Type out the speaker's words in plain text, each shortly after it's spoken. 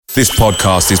This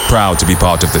podcast is proud to be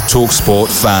part of the TalkSport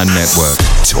Fan Network.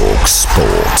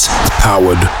 TalkSport.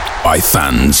 Powered by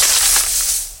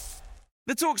fans.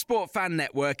 The TalkSport Fan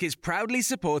Network is proudly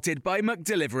supported by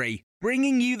McDelivery,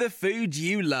 bringing you the food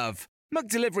you love.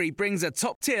 McDelivery brings a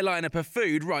top-tier lineup of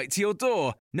food right to your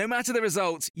door. No matter the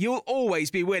result, you'll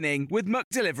always be winning with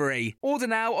McDelivery. Order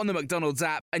now on the McDonald's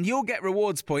app and you'll get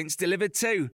rewards points delivered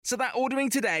too. So that ordering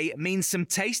today means some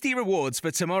tasty rewards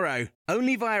for tomorrow.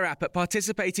 Only via app at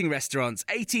participating restaurants.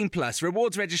 18 plus.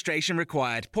 Rewards registration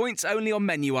required. Points only on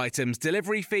menu items.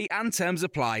 Delivery fee and terms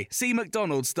apply. See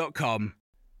mcdonalds.com.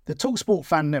 The TalkSport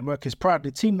Fan Network is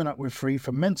proudly teaming up with Free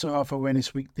for Mental Health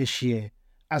Awareness Week this year.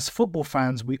 As football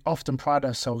fans, we often pride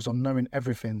ourselves on knowing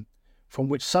everything, from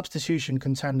which substitution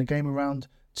can turn the game around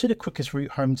to the quickest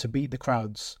route home to beat the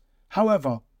crowds.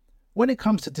 However, when it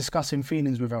comes to discussing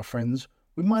feelings with our friends,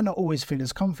 we might not always feel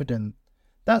as confident.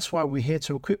 That's why we're here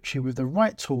to equip you with the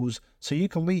right tools so you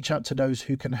can reach out to those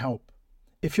who can help.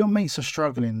 If your mates are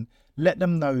struggling, let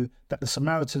them know that the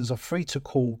Samaritans are free to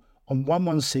call on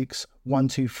 116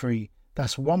 123.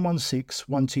 That's 116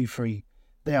 123.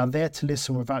 They are there to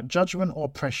listen without judgment or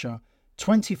pressure,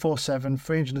 24/7,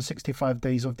 365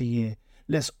 days of the year.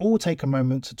 Let's all take a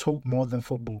moment to talk more than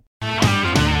football.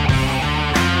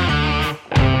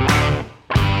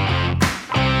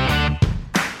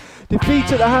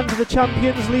 Defeat at the hands of the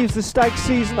champions leaves the Stag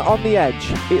season on the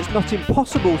edge. It's not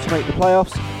impossible to make the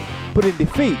playoffs, but in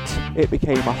defeat, it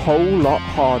became a whole lot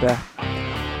harder.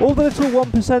 All the little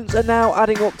 1% are now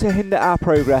adding up to hinder our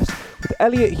progress, with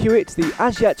Elliot Hewitt, the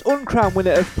as-yet uncrowned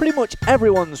winner of pretty much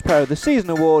everyone's Player of the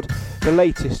Season award, the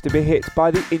latest to be hit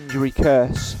by the injury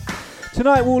curse.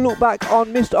 Tonight we'll look back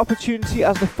on missed opportunity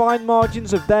as the fine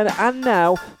margins of then and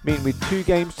now mean with 2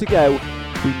 games to go,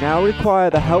 we now require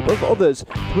the help of others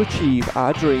to achieve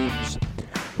our dreams.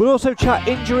 We'll also chat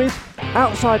injuries,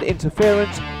 outside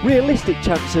interference, realistic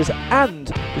chances and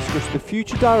discuss the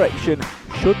future direction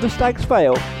should the Stags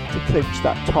fail to clinch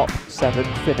that top 7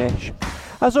 finish.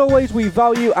 As always, we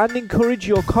value and encourage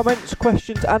your comments,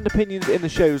 questions and opinions in the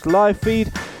show's live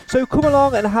feed. So come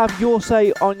along and have your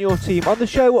say on your team on the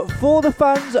show for the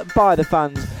fans, by the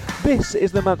fans. This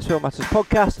is the Mansfield Matters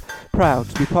podcast, proud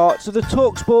to be part of the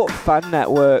TalkSport Fan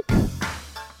Network.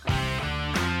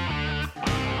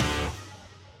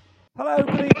 Hello,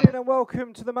 good evening and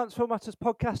welcome to the Mansfield Matters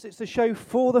podcast. It's the show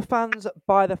for the fans,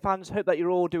 by the fans. Hope that you're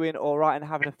all doing all right and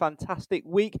having a fantastic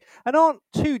week and aren't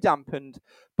too dampened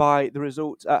by the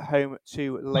results at home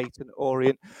to Leyton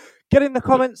Orient. Get in the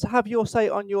comments, have your say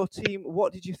on your team.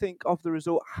 What did you think of the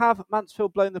result? Have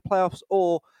Mansfield blown the playoffs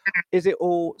or is it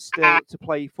all still to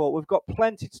play for? We've got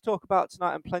plenty to talk about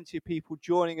tonight and plenty of people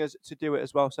joining us to do it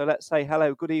as well. So let's say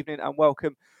hello, good evening and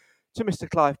welcome to Mr.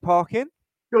 Clive Parkin.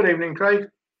 Good evening, Craig.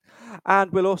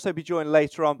 And we'll also be joined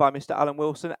later on by Mr. Alan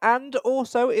Wilson. And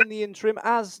also in the interim,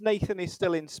 as Nathan is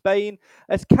still in Spain,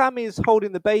 as Cam is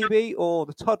holding the baby, or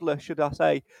the toddler, should I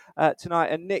say, tonight,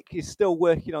 and Nick is still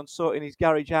working on sorting his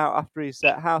garage out after his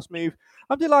house move,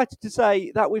 I'm delighted to say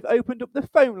that we've opened up the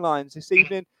phone lines this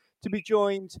evening to be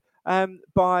joined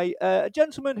by a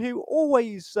gentleman who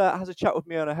always has a chat with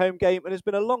me on a home game and has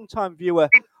been a long-time viewer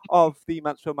of the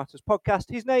Mansfield Matters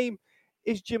podcast. His name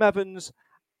is Jim Evans.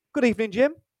 Good evening,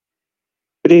 Jim.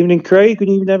 Good evening, Craig. Good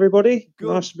evening, everybody.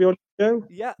 Good. Nice to be on the show.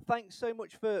 Yeah, thanks so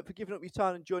much for giving up your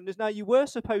time and joining us. Now, you were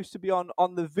supposed to be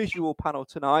on the visual panel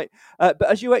tonight, but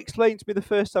as you explained to me the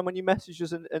first time when you messaged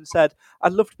us and said,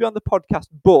 I'd love to be on the podcast,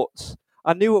 but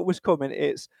I knew what was coming.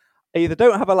 It's I either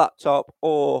don't have a laptop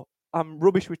or I'm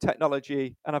rubbish with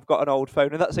technology and I've got an old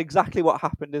phone. And that's exactly what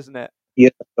happened, isn't it? Yeah,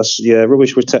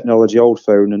 rubbish with technology, old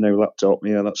phone and no laptop.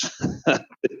 Yeah, that's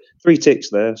 3 ticks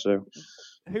there, so...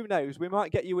 Who knows? We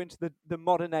might get you into the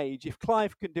modern age. If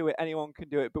Clive can do it, anyone can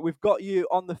do it. But we've got you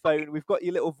on the phone. We've got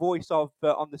your little voice on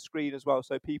the screen as well,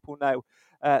 so people know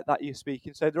that you're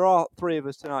speaking. So there are 3 of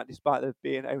us tonight, despite there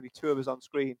being only 2 of us on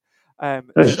screen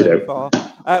so far.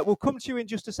 We'll come to you in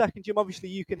just a second, Jim. Obviously,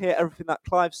 you can hear everything that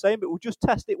Clive's saying, but we'll just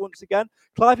test it once again.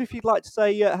 Clive, if you'd like to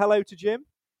say hello to Jim.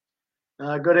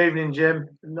 Good evening, Jim.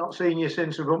 Not seen you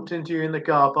since we bumped into you in the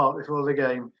car park before the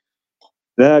game.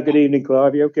 Good evening,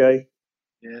 Clive. You okay?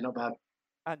 Yeah, not bad.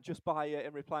 And just by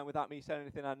in replying without me saying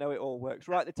anything, I know it all works.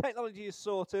 Right, the technology is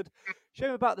sorted. Show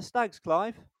me about the Stags,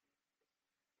 Clive.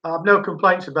 I have no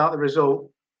complaints about the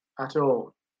result at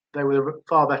all. They were a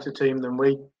far better team than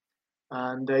we,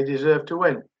 and they deserved to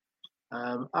win.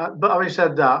 But having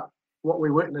said that, what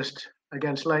we witnessed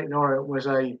against Leyton Orient was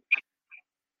a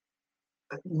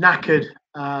knackered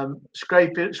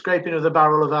scraping of the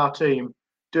barrel of our team,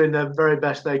 doing the very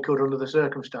best they could under the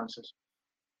circumstances.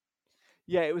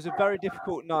 Yeah, it was a very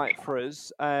difficult night for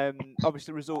us.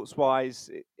 Obviously, results-wise,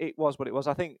 it was what it was.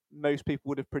 I think most people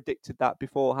would have predicted that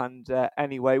beforehand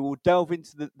anyway. We'll delve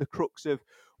into the crux of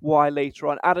why later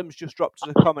on. Adam's just dropped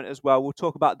us a comment as well. We'll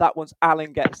talk about that once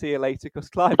Alan gets here later, because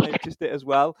Clive noticed it as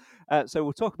well. So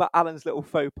we'll talk about Alan's little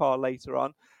faux pas later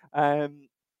on. And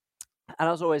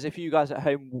as always, if you guys at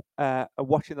home are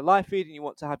watching the live feed and you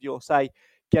want to have your say,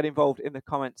 get involved in the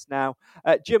comments now.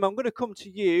 Jim, I'm going to come to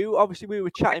you. Obviously, we were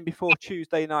chatting before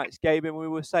Tuesday night's game, and we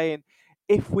were saying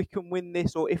if we can win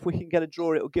this or if we can get a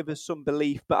draw, it'll give us some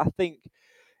belief. But I think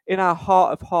in our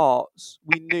heart of hearts,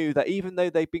 we knew that even though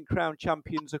they've been crowned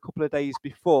champions a couple of days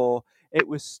before, it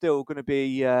was still going to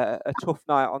be a tough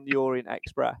night on the Orient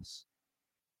Express.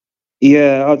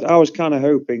 Yeah, I was kind of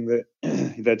hoping that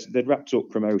they'd wrapped up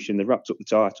promotion, they'd wrapped up the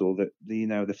title, that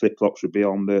the flip flops would be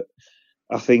on. But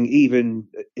I think even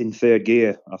in third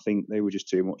gear, I think they were just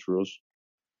too much for us,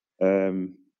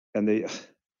 and they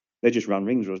just ran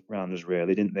rings around us,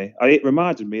 really, didn't they? It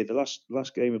reminded me of the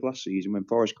last game of last season when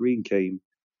Forest Green came,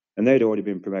 and they'd already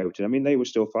been promoted. I mean, they were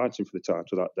still fighting for the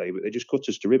title that day, but they just cut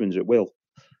us to ribbons at will,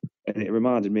 and it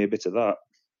reminded me a bit of that.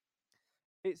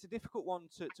 It's a difficult one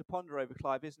to ponder over,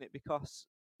 Clive, isn't it? Because,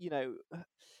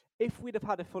 if we'd have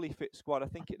had a fully fit squad, I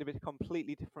think it'd have been a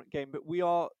completely different game. But we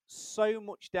are so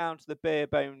much down to the bare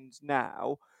bones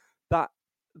now that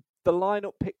the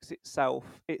lineup picks itself.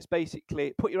 It's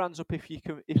basically put your hands up if you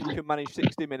can manage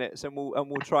 60 minutes, and we'll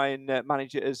try and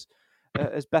manage it as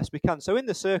best we can. So in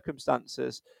the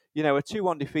circumstances, a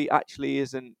 2-1 defeat actually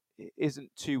isn't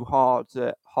too hard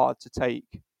to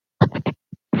take.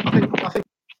 I think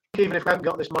even if we hadn't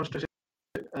got this monstrous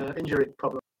injury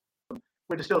problem,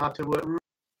 we'd have still had to work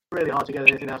really hard to get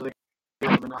anything out of the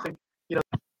game. And I think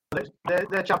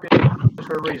they're champions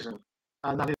for a reason,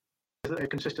 and that is that they've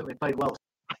consistently played well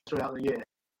throughout the year.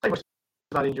 They must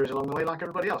have had injuries along the way, like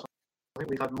everybody else. I think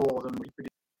we've had more than we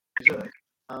deserve.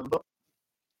 But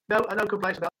no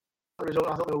complaints about the result.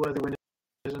 I thought they were worthy winners,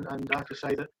 and I have to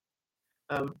say that,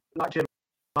 like Jim,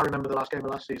 I remember the last game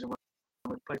of last season when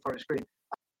we played Forest Green.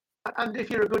 And if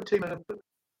you're a good team and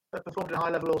have performed at a high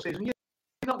level all season, you're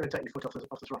not going to take your foot off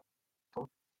the throttle.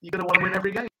 You're going to want to win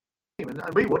every game,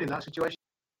 and we would in that situation,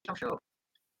 I'm sure.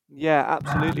 Yeah,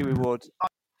 absolutely, we would.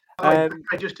 I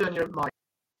just turn your mic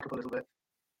up a little bit.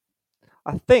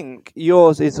 I think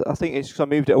yours is. I think it's because I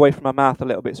moved it away from my mouth a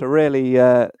little bit. It's a really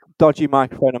dodgy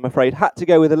microphone, I'm afraid. Had to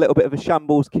go with a little bit of a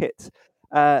shambles kit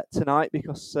tonight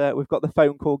because we've got the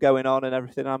phone call going on and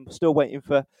everything. I'm still waiting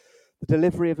for the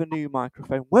delivery of a new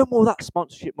microphone. When will that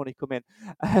sponsorship money come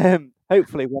in?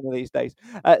 Hopefully one of these days.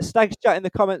 Stags Chat in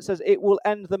the comments says it will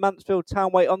end the Mansfield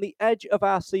Townway on the edge of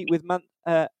our seat with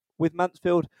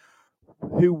Mansfield,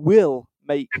 who will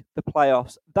make the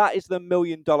playoffs. That is the $1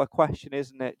 million question,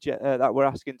 isn't it, that we're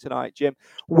asking tonight, Jim?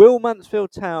 Will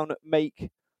Mansfield Town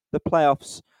make the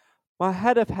playoffs? My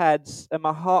head of heads and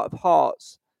my heart of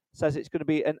hearts says it's going to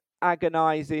be an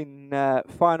agonising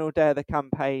final day of the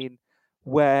campaign,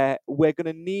 where we're going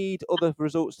to need other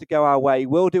results to go our way.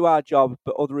 We'll do our job,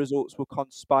 but other results will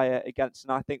conspire against,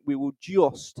 and I think we will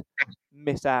just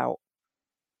miss out.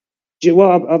 Well,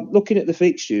 I'm looking at the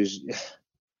fixtures.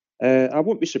 I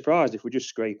wouldn't be surprised if we just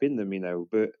scrape in them,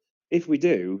 But even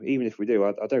if we do,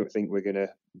 I don't think we're going to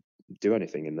do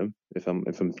anything in them. If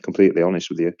I'm completely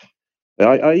honest with you,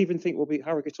 I even think we'll beat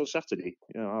Harrogate on Saturday.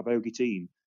 Our bogey team.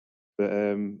 But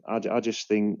I just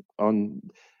think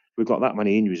we've got that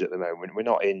many injuries at the moment. We're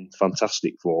not in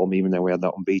fantastic form, even though we had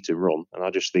that unbeaten run. And I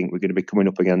just think we're going to be coming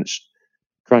up against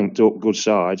cranked up good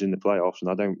sides in the playoffs.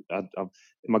 And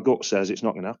my gut says it's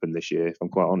not going to happen this year, if I'm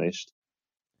quite honest.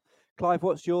 Clive,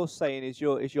 what's yours saying? Is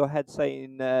your head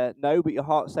saying no, but your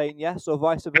heart saying yes, or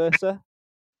vice versa?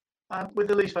 With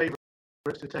the least favourites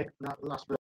to take that last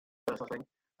berth, I think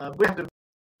we have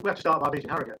to start by beating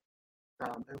Harrogate.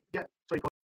 Get 3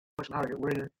 points from Harrogate. We're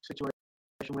in a situation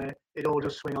where it all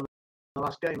just swing on the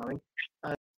last game, I think,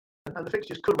 and the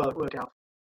fixtures could well work out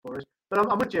for us. But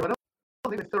I'm with Jim. I don't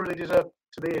think we thoroughly deserve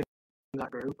to be in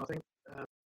that group. I think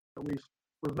we've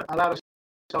allowed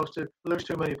ourselves to lose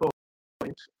too many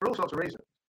points for all sorts of reasons.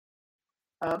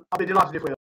 I'd be delighted if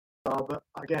we are, but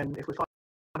again, if we find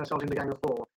ourselves in the gang of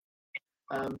 4,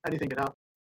 anything can happen.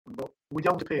 But we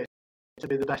don't appear to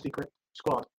be the best equipped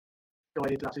squad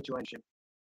going into that situation.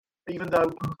 Even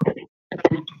though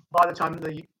by the time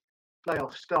the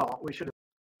playoffs start, we should have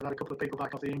had a couple of people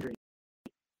back off the injury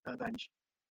bench.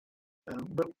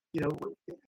 But it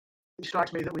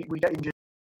strikes me that we get injured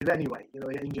anyway.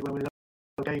 We get injured when we have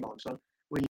no game on. So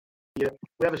we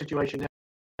have a situation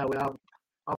now where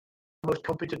our most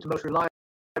competent, most reliable,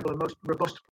 and most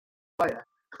robust player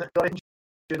got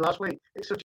injured last week. It's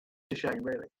such a shame,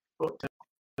 really. But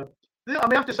I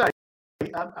mean, I have to say,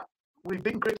 we've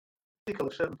been critical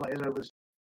of certain players over the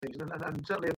season, and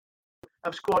certainly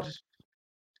of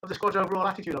the squad's overall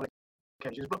attitude on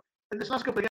occasions. But in this last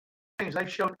couple of games,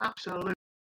 they've shown absolute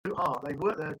heart. They've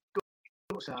worked their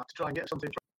guts out to try and get something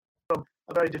from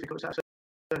a very difficult set of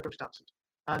circumstances.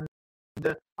 And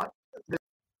there's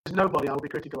nobody I would be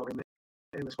critical of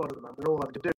in the squad at the moment. They're all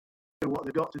having to do what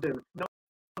they've got to do, not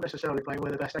necessarily playing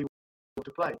where they're best able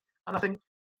to play. And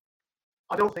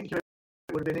I don't think he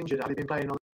would have been injured had he been playing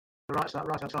on the right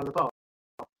hand side of the park.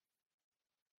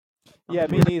 Yeah,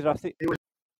 me neither. I think he was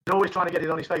always trying to get it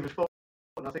on his favourite foot,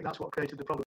 and I think that's what created the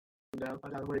problem down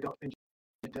where he got injured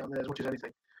down there as much as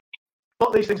anything.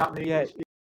 But these things happen. Yeah.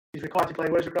 He's required to play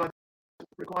where he's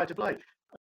required to play.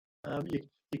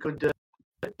 You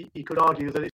could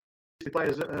argue that it's the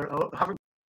players that haven't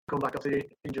come back off the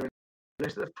injury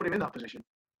list that have put him in that position.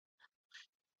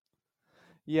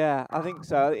 Yeah, I think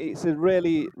so. It's a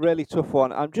really, really tough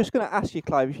one. I'm just going to ask you,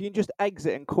 Clive, if you can just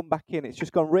exit and come back in. It's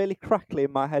just gone really crackly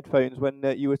in my headphones when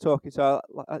you were talking. So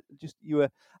I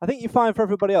think you're fine for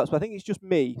everybody else, but I think it's just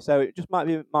me. So it just might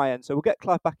be my end. So we'll get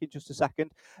Clive back in just a second.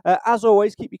 As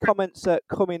always, keep your comments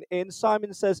coming in.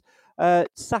 Simon says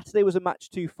Saturday was a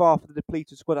match too far for the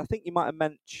depleted squad. I think you might have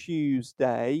meant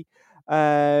Tuesday.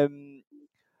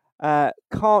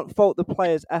 Can't fault the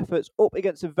players' efforts up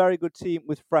against a very good team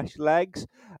with fresh legs.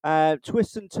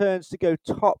 Twists and turns to go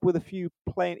top with a few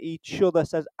playing each other,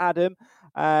 says Adam.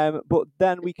 But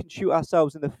then we can shoot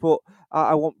ourselves in the foot.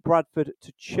 I want Bradford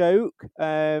to choke.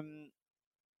 I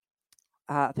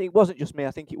think it wasn't just me.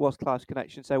 I think it was Clive's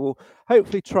connection. So we'll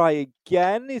hopefully try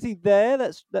again. Is he there?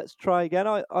 Let's try again.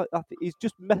 I think he's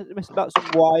just messed about some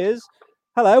wires.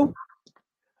 Hello.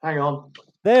 Hang on.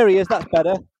 There he is. That's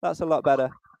better. That's a lot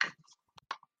better.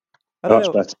 That's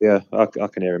better. Yeah, I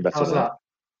can hear him better. How's that?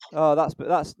 Oh, that's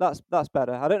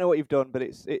better. I don't know what you've done, but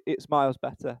it's miles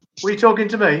better. Were you talking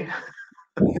to me?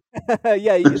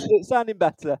 Yeah, it's sounding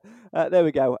better. There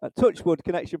we go. Touch wood,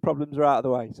 connection problems are out of the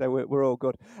way, so we're all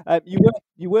good.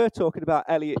 You were talking about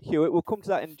Elliot Hewitt. We'll come to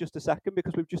that in just a second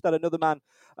because we've just had another man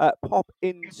pop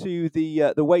into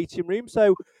the waiting room.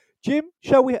 So, Jim,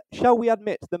 shall we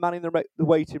admit the man in the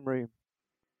waiting room?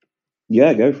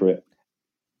 Yeah, go for it.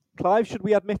 Clive, should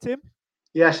we admit him?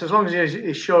 Yes, as long as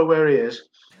he's sure where he is.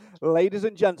 Ladies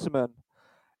and gentlemen,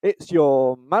 it's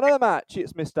your man of the match.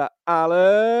 It's Mr.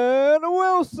 Alan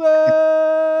Wilson.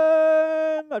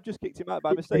 I've just kicked him out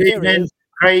by mistake. Good evening,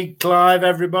 Craig, Clive,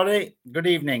 everybody. Good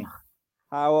evening.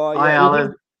 How are you? Hi,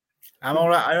 Alan. I'm all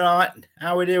right. All right.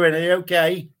 How are we doing? Are you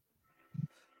okay?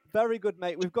 Very good,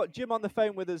 mate. We've got Jim on the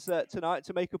phone with us tonight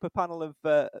to make up a panel of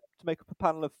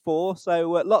four. So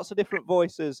lots of different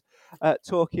voices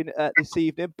talking this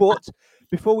evening. But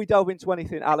before we delve into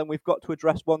anything, Alan, we've got to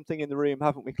address one thing in the room,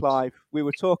 haven't we, Clive? We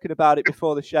were talking about it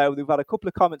before the show. We've had a couple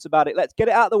of comments about it. Let's get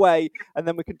it out of the way, and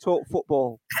then we can talk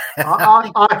football.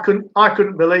 I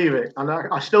couldn't believe it, and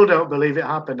I still don't believe it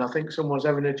happened. I think someone's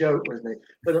having a joke with me.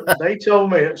 But they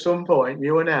told me at some point,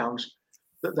 you announced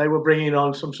that they were bringing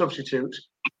on some substitutes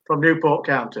from Newport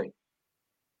County.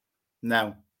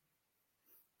 No,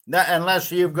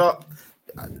 unless you've got,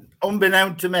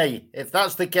 unbeknown to me. If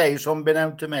that's the case,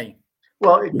 unbeknown to me.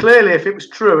 Well, clearly, if it was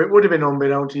true, it would have been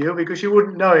unbeknown to you because you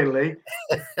wouldn't knowingly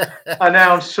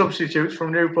announce substitutes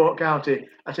from Newport County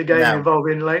at a game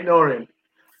involving Lake Norien.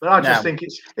 But I just think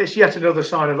it's yet another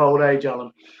sign of old age,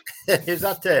 Alan. Is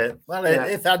that it? Well,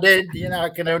 if I did, I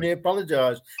can only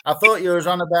apologise. I thought you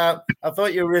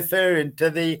were referring to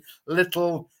the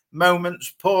little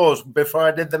moment's pause before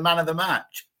I did the man of the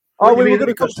match. Oh, we were going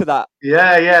to come to that.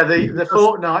 Yeah, the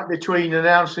fortnight between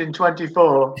announcing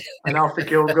 24 and Alfie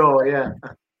Kilgore, yeah.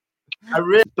 I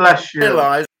really bless you.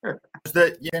 Realised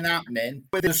that you're happening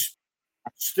with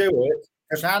Stuart,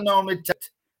 because I normally tell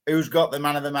who's got the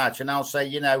man of the match, and I'll say,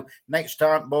 next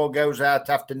time ball goes out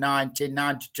after 90,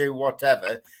 92,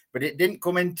 whatever. But it didn't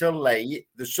come in till late.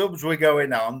 The subs were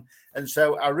going on, and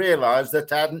so I realised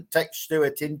that I hadn't texted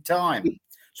Stuart in time.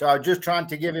 So I was just trying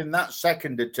to give him that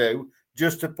second or two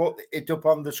just to put it up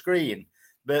on the screen.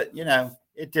 But,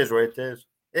 it is what it is.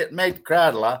 It made the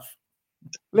crowd laugh.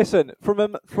 Listen, from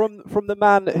the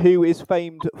man who is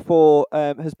famed for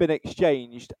has been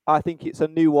exchanged, I think it's a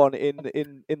new one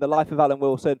in the life of Alan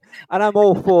Wilson, and I'm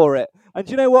all for it. And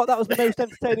do you know what? That was the most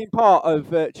entertaining part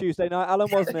of Tuesday night, Alan,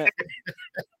 wasn't it?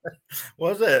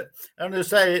 Was it? I'm going to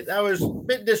say, I was a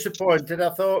bit disappointed. I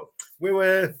thought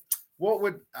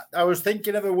I was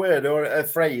thinking of a word or a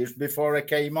phrase before I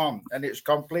came on, and it's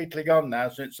completely gone now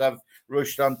since I've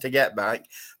rushed on to get back.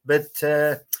 But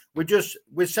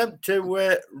we sent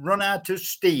to run out of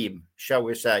steam, shall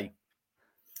we say?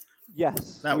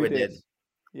 Yes, that we did.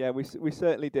 Yeah, we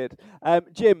certainly did.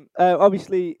 Jim,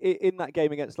 obviously in that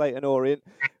game against Leyton Orient,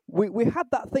 we had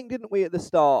that thing, didn't we, at the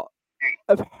start,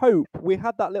 of hope. We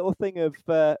had that little thing of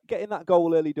getting that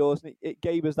goal early doors, and it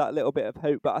gave us that little bit of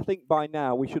hope. But I think by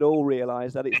now we should all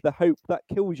realise that it's the hope that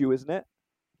kills you, isn't it?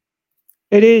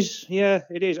 It is, yeah,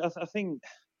 it is. I think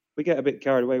we get a bit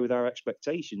carried away with our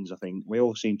expectations. I think we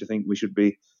all seem to think we should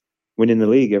be winning the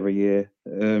league every year.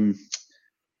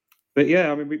 But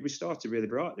yeah, I mean, we started really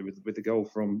brightly with the goal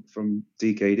from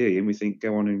DKD, and we think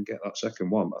go on and get that second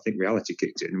one. But I think reality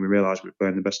kicked in, and we realised we were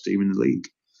playing the best team in the league,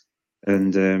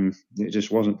 and it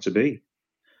just wasn't to be.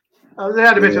 They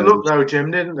had a bit of luck though,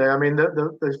 Jim, didn't they? I mean,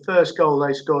 the first goal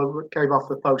they scored came off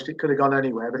the post. It could have gone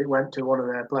anywhere, but it went to one of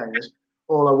their players.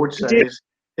 All I would say is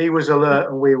he was alert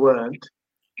and we weren't.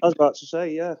 I was about to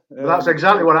say, yeah. That's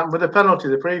exactly what happened with the penalty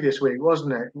the previous week,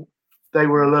 wasn't it? They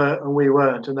were alert and we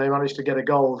weren't, and they managed to get a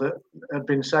goal that had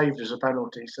been saved as a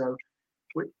penalty. So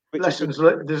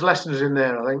there's lessons in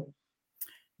there, I think.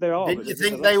 There are. Didn't you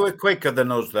think they were quicker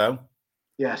than us, though?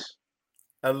 Yes.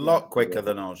 A lot quicker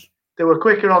than us. They were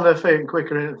quicker on their feet and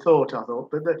quicker in thought, I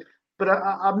thought. But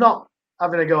I'm not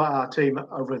having a go at our team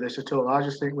over this at all. I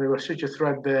just think we were such a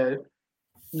threadbare,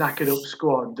 knackered up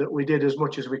squad that we did as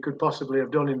much as we could possibly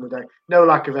have done in the day. No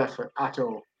lack of effort at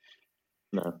all.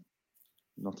 No,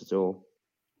 not at all.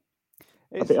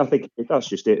 I think that's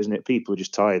just it, isn't it? People are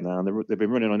just tired now, and they've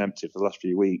been running on empty for the last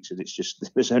few weeks, and it's just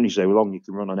there's only so long you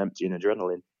can run on empty and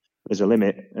adrenaline. There's a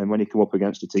limit, and when you come up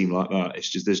against a team like that, it's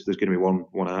just there's going to be one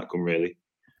outcome really.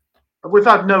 We've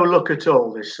had no luck at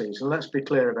all this season. Let's be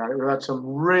clear about it. We've had some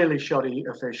really shoddy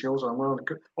officials. I want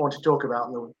to talk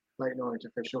about the Leyton Orient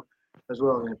official as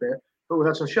well in a bit. But we've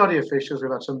had some shoddy officials.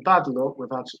 We've had some bad luck. We've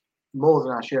had more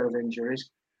than our share of injuries.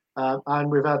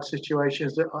 And we've had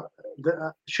situations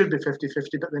that should be 50-50,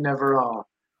 but they never are.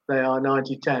 They are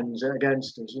 90-10s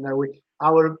against us. You know,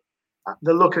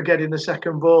 the luck of getting the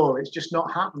second ball, it's just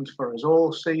not happened for us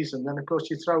all season. Then, of course,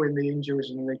 you throw in the injuries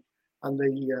and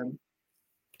the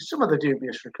some of the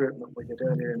dubious recruitment we did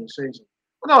earlier in the season.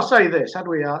 And I'll say this, had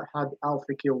we had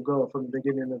Alfie Kilgore from the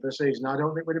beginning of the season, I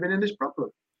don't think we'd have been in this problem.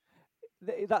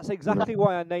 That's exactly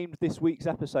why I named this week's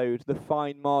episode The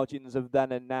Fine Margins of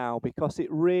Then and Now, because it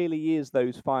really is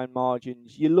those fine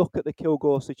margins. You look at the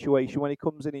Kilgore situation, when he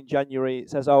comes in January,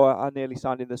 it says, oh, I nearly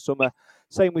signed in the summer.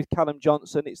 Same with Callum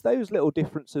Johnson. It's those little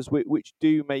differences which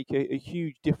do make a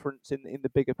huge difference in the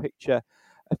bigger picture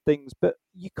of things, but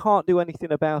you can't do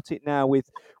anything about it now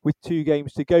with 2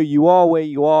 games to go. You are where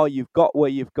you are, you've got where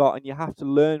you've got, and you have to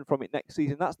learn from it next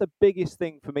season. That's the biggest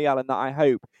thing for me, Alan, that I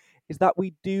hope, is that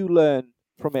we do learn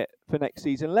from it for next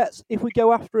season. If we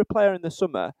go after a player in the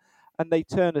summer and they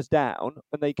turn us down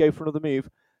and they go for another move,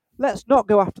 let's not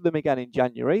go after them again in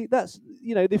January.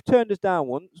 They've turned us down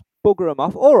once, bugger them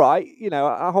off. All right,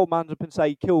 I hold my hands up and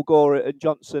say Kilgore and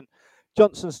Johnson.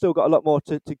 Johnson's still got a lot more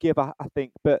to give, I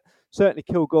think, but certainly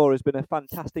Kilgore has been a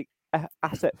fantastic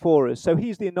asset for us. So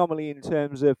he's the anomaly in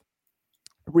terms of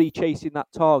rechasing that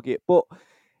target. But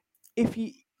if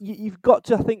you've got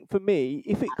to, I think, for me,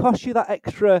 if it costs you that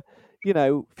extra,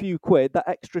 few quid, that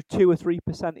extra 2 or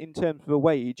 3% in terms of a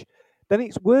wage, then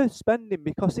it's worth spending,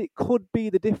 because it could be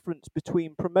the difference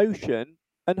between promotion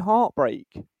and heartbreak.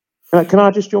 Can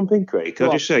I just jump in, Craig? Can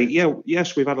I just say,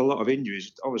 yes, we've had a lot of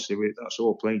injuries. Obviously, that's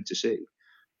all plain to see.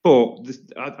 But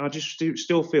I just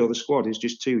still feel the squad is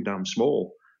just too damn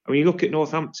small. I mean, you look at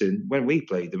Northampton, when we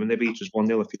played them and they beat us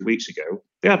 1-0 a few weeks ago,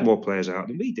 they had more players out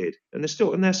than we did. And they're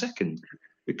still in their second,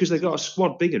 because they've got a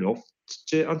squad big enough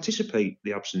to anticipate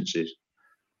the absences.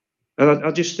 And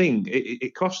I just think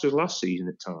it cost us last season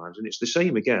at times, and it's the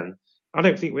same again. I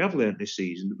don't think we have learned this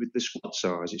season with the squad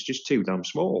size. It's just too damn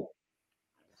small.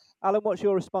 Alan, what's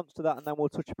your response to that? And then we'll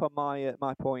touch upon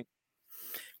my point.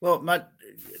 Well, Matt,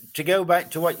 to go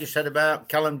back to what you said about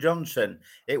Callum Johnson,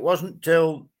 it wasn't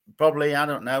till probably, I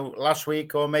don't know, last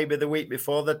week or maybe the week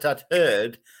before that I'd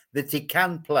heard that he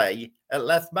can play at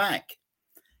left back.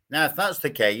 Now, if that's the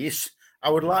case, I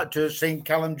would like to have seen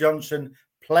Callum Johnson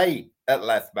play at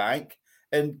left back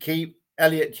and keep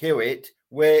Elliot Hewitt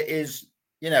where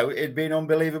it'd been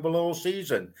unbelievable all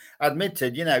season.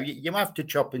 Admitted, you have to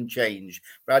chop and change,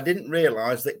 but I didn't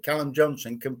realise that Callum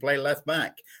Johnson can play left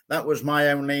back. That was my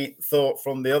only thought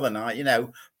from the other night.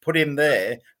 Put him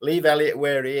there, leave Elliot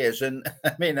where he is, and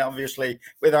I mean, obviously,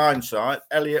 with hindsight,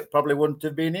 Elliot probably wouldn't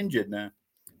have been injured now.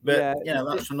 But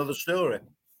that's another story.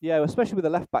 Yeah, especially with the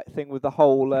left back thing, with the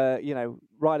whole,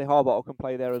 Riley Harbottle can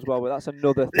play there as well, but that's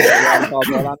another thing Riley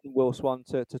Harbottle and Will Swan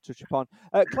to touch upon.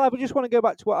 Clive, I just want to go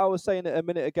back to what I was saying a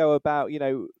minute ago about,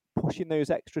 pushing those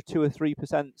extra 2 or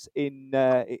 3% in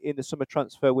the summer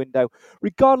transfer window.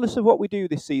 Regardless of what we do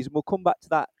this season, we'll come back to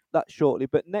that that shortly.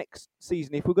 But next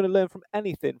season, if we're going to learn from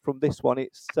anything from this one,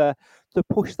 it's to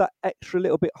push that extra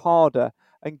little bit harder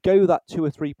and go that 2 or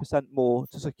 3% more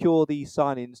to secure these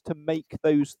signings, to make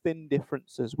those thin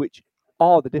differences, which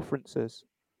are the differences.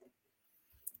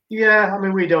 Yeah, I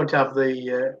mean, we don't have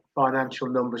the financial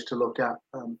numbers to look at,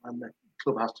 and the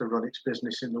club has to run its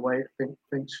business in the way it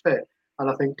thinks fit. And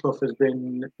I think Clough has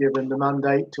been given the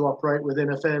mandate to operate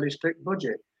within a fairly strict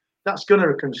budget. That's going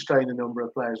to constrain the number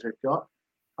of players we've got.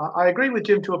 I agree with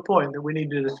Jim to a point that we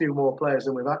needed a few more players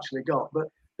than we've actually got. But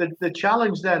the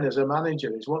challenge then as a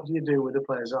manager is, what do you do with the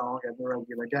players that aren't getting the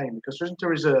regular game? Because there isn't a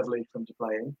reserve league for them to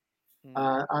play in.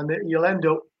 And you'll end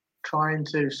up trying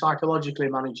to psychologically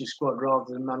manage your squad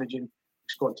rather than managing the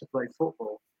squad to play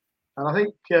football. And I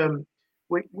think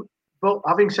but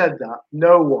having said that,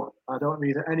 no one, I don't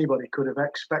mean that anybody, could have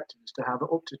expected us to have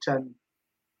up to 10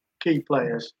 key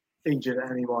players injured at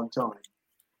any one time.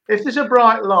 If there's a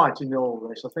bright light in all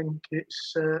this, I think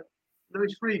it's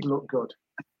Lewis Reed looked good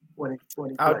when he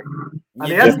played.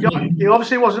 And he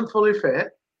obviously wasn't fully fit,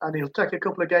 and he'll take a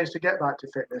couple of games to get back to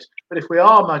fitness. But if we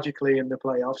are magically in the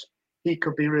playoffs, he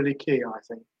could be really key, I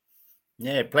think.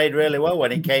 Yeah, he played really well when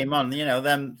he came on.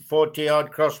 Them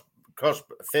 40-yard cross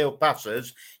field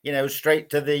passes,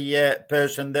 straight to the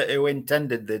person who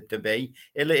intended it to be.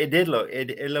 It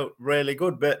looked really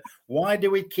good. But why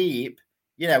do we keep,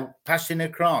 passing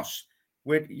across?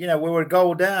 We were a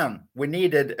goal down. We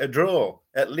needed a draw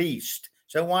at least.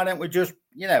 So why don't we just,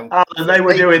 they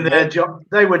were doing their job.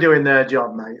 They were doing their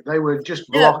job, mate. They were just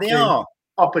blocking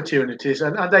opportunities,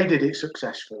 and they did it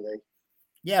successfully.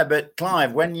 Yeah, but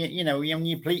Clive, when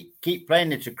you keep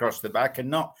playing it across the back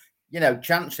and not,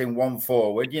 chancing one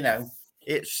forward,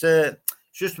 it's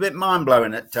just a bit mind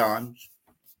blowing at times.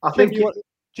 I think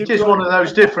it is one of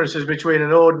those differences between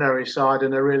an ordinary side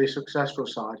and a really successful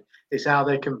side. It's how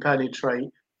they can penetrate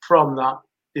from that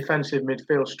defensive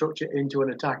midfield structure into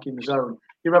an attacking zone.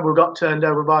 You remember we got turned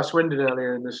over by Swindon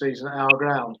earlier in the season at our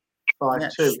ground,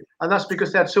 5-2, and that's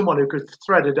because they had someone who could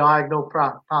thread a diagonal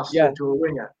pass into a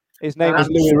winger. His name was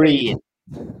Louis Reed.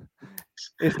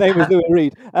 His name was Louis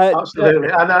Reed. Absolutely,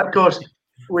 and of course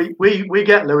we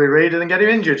get Louis Reed and then get him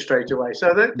injured straight away.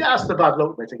 So that's the bad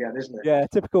luck bit again, isn't it? Yeah,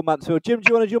 typical Mansfield. Jim, do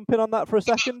you want to jump in on that for a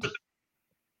second?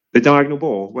 The diagonal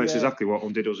ball. Well, it's exactly what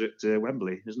Undy does at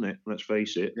Wembley, isn't it? Let's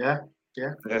face it. Yeah.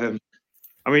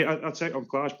 I mean, I'd take on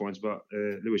Clive's points about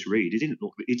Lewis Reed.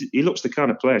 He looks the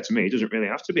kind of player to me. He doesn't really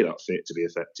have to be that fit to be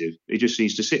effective. He just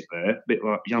needs to sit there, a bit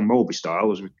like Jan Molby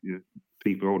style, as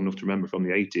people are old enough to remember from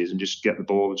the 80s, and just get the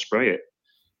ball and spray it.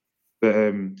 But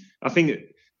I think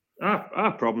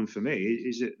our problem for me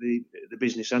is at the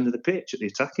business end of the pitch, at the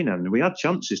attacking end. We had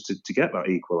chances to get that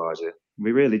equaliser.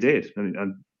 We really did,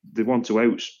 and the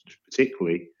 1-2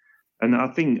 particularly. And I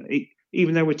think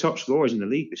even though we're top scorers in the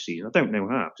league this season, I don't know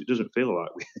how. It doesn't feel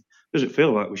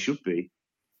like we should be.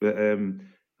 But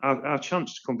our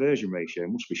chance to conversion ratio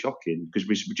must be shocking, because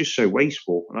we're just so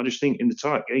wasteful. And I just think in the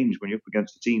tight games, when you're up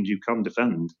against the teams who can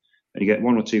defend and you get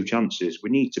 1 or 2 chances, we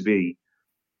need to be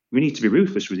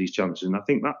ruthless with these chances, and I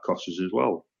think that costs us as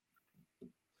well.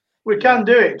 We can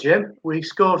do it, Jim. We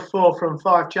scored 4 from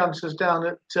 5 chances down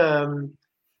at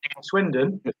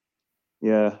Swindon.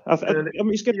 Yeah, I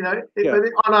mean, it's good.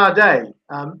 On our day.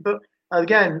 But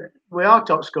again, we are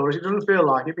top scorers. It doesn't feel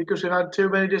like it because we've had too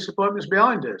many disappointments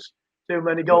behind us. Too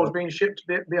many goals being shipped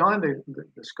behind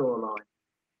the scoreline.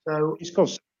 So it's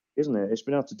constant, isn't it? It's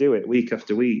been able to do it week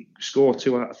after week, score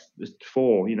 2 out of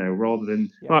 4, rather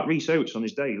than like Rhys Oates on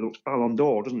his day. He looks Ballon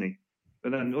d'Or, doesn't he?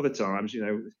 But then other times,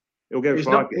 he'll go.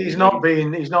 He's not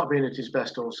been at his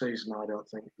best all season, I don't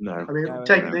think. No. I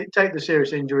mean, take the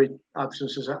serious injury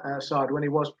absences aside. When he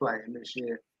was playing this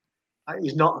year,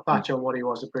 he's not a patch on what he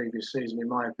was the previous season, in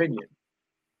my opinion.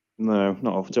 No,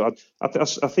 not often.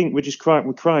 I think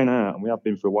we're crying out, and we have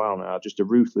been for a while now, just a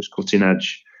ruthless cutting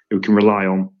edge who we can rely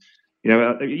on.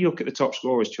 You look at the top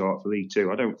scorers chart for League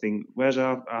Two. I don't think, where's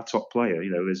our top player?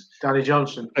 There's Danny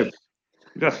Johnson.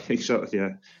 Yeah, exactly. Yeah,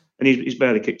 and he's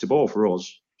barely kicked a ball for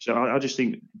us. So I just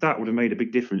think that would have made a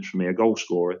big difference for me, a goal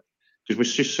scorer, because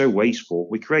we're just so wasteful.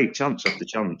 We create chance after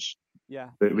chance. Yeah.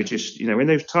 But we just, in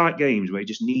those tight games where you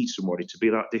just need somebody to be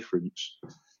that difference,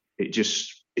 it's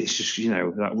just,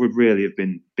 that would really have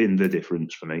been the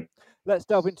difference for me. Let's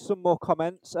delve into some more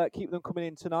comments. Keep them coming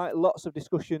in tonight. Lots of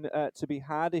discussion to be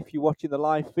had. If you're watching the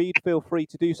live feed, feel free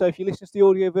to do so. If you listen to the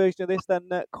audio version of this, then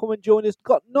come and join us.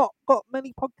 Not got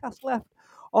many podcasts left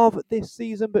of this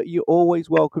season, but you're always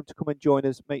welcome to come and join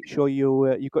us. Make sure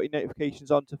you've got your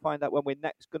notifications on to find out when we're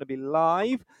next going to be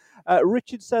live.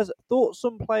 Richard says, thought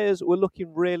some players were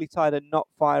looking really tired and not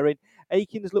firing.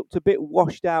 Aikens looked a bit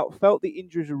washed out, felt the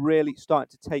injuries were really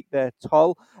starting to take their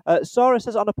toll. Sarah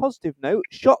says, on a positive note,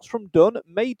 shots from Dunn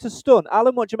made to stun.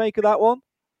 Alan, what do you make of that one?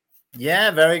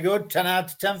 Yeah, very good. 10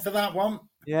 out of 10 for that one.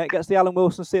 Yeah, it gets the Alan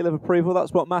Wilson seal of approval.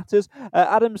 That's what matters.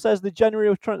 Adam says the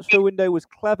January transfer window was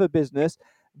clever business.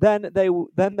 Then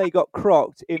they got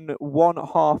crocked in one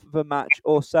half of a match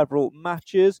or several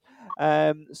matches.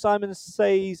 Simon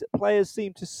says players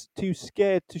seem too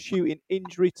scared to shoot in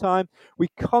injury time. We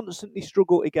constantly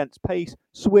struggle against pace.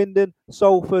 Swindon,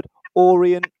 Salford,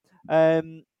 Orient,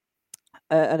 and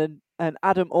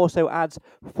Adam also adds,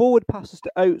 forward passes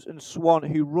to Oates and Swan,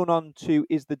 who run on to,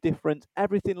 is the difference.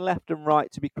 Everything left and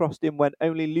right to be crossed in when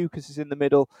only Lucas is in the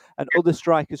middle and other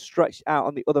strikers stretched out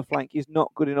on the other flank is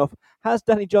not good enough. Has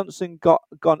Danny Johnson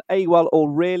gone AWOL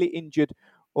or really injured,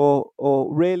 or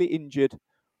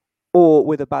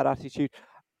with a bad attitude?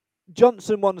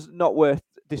 Johnson one's not worth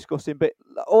discussing, but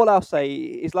all I'll say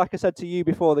is, like I said to you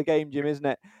before the game, Jim, isn't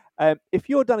it? If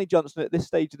you're Danny Johnson at this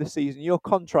stage of the season, your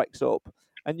contract's up,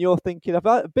 and you're thinking,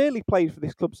 I've barely played for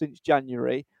this club since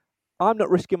January. I'm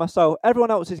not risking myself. Everyone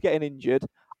else is getting injured.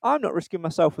 I'm not risking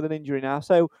myself with an injury now.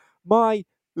 So my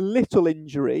little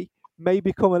injury may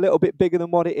become a little bit bigger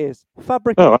than what it is.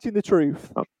 Fabricating the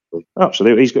truth.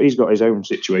 Absolutely. He's got his own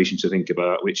situation to think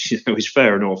about, which is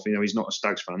fair enough. He's not a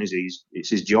Stags fan, is he?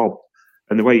 It's his job.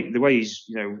 And the way he's,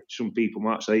 some people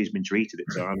might say he's been treated at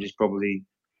times, he's probably,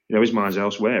 his mind's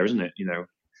elsewhere, isn't it?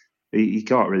 He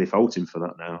can't really fault him for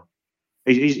that now.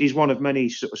 He's one of many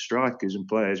sort of strikers and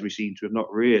players we seem to have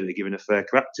not really given a fair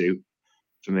crack to.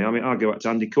 For me, I'll go back to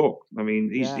Andy Cook.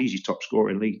 He's his top scorer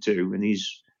in League Two, and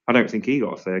I don't think he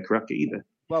got a fair crack either.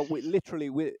 Well,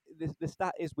 the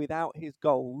stat is without his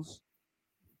goals,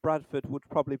 Bradford would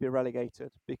probably be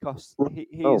relegated because he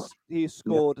has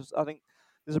scored. Yeah. I think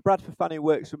there's a Bradford fan who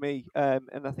works for me,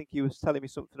 and I think he was telling me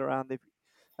something around that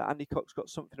Andy Cook's got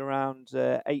something around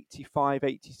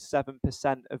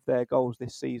 85-87% of their goals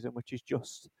this season, which is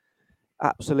just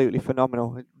absolutely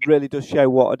phenomenal. It really does show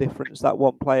what a difference that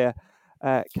one player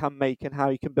can make and how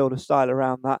you can build a style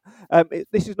around that.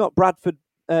 This is not Bradford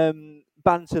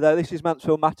banter, though. This is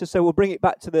Mansfield Matter, so we'll bring it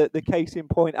back to the case in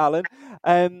point, Alan.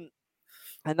 And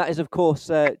that is, of course,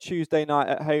 Tuesday night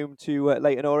at home to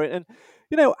Leyton Orient. And,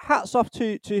 hats off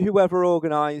to whoever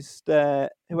organised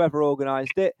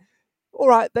it. All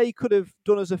right, they could have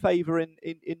done us a favour in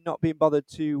not being bothered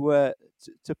to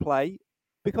play,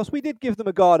 because we did give them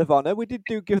a guard of honour. We did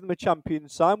give them a champion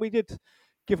sign. We did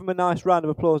give them a nice round of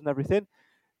applause and everything.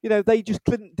 They just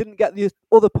didn't get the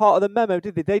other part of the memo,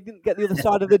 did they? They didn't get the other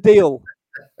side of the deal.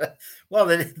 Well,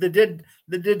 they did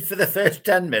for the first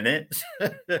 10 minutes.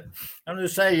 I'm going to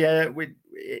say,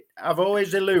 I've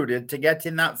always alluded to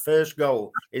getting that first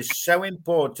goal is so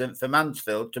important for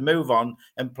Mansfield to move on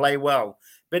and play well.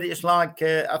 But it's like,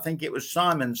 I think it was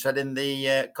Simon said in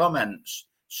the comments,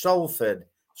 Salford,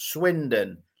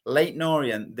 Swindon, Leyton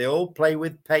Orient, they all play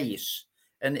with pace.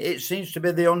 And it seems to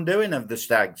be the undoing of the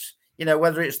Stags.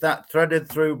 Whether it's that threaded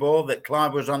through ball that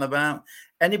Clive was on about,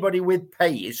 anybody with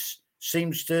pace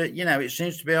seems to, it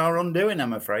seems to be our undoing,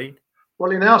 I'm afraid.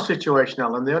 Well, in our situation,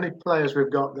 Alan, the only players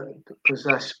we've got that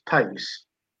possess pace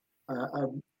are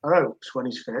Oates when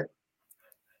he's fit,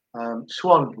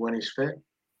 Swan when he's fit,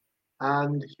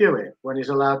 and Hewitt when he's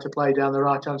allowed to play down the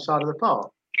right-hand side of the park.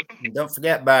 And don't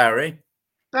forget Barry.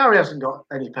 Barry hasn't got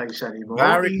any pace anymore.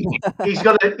 Barry,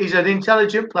 he's an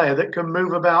intelligent player that can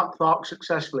move about park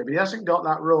successfully, but he hasn't got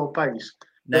that raw pace.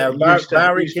 No,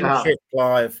 Barry can shift,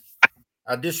 Clive.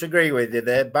 I disagree with you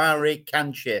there. Barry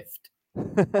can shift.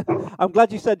 I'm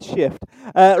glad you said shift.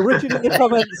 Richard in the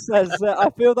comments says, I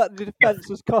feel that the defence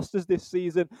has cost us this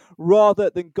season rather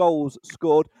than goals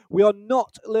scored. We are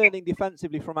not learning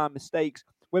defensively from our mistakes.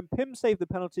 When Pym saved the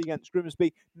penalty against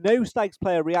Grimsby, no Stags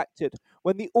player reacted.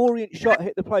 When the Orient shot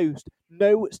hit the post,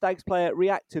 no Stags player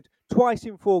reacted. Twice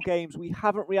in 4 games, we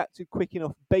haven't reacted quick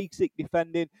enough. Basic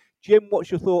defending. Jim,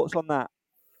 what's your thoughts on that?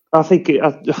 I think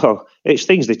it's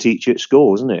things they teach you at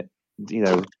school, isn't it?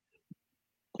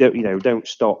 Don't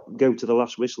stop, go to the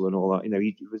last whistle and all that.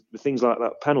 Things like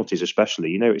that, penalties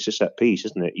especially. It's a set piece,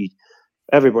 isn't it?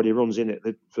 Everybody runs in it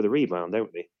for the rebound,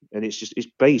 don't they? And it's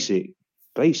basic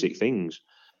things.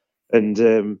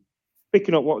 And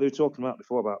picking up what they were talking about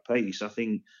before about pace, I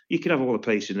think you can have all the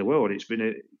pace in the world.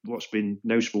 What's been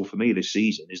noticeable for me this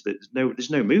season is that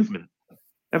there's no movement.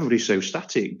 Everybody's so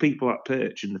static. People at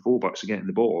perch and the fullbacks are getting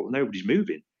the ball. Nobody's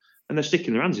moving, and they're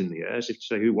sticking their hands in the air as if to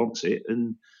say who wants it,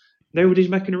 and nobody's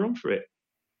making a run for it.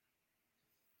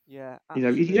 Yeah,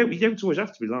 absolutely. You don't always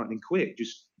have to be lightning quick.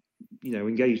 Just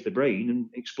engage the brain and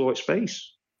exploit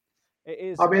space. It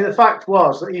is. I mean, the fact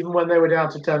was that even when they were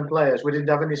down to 10 players, we didn't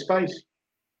have any space.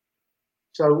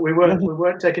 So we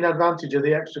weren't taking advantage of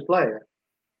the extra player,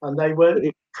 and they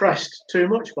weren't pressed too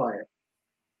much by it.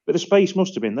 But the space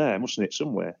must have been there, mustn't it?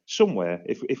 Somewhere.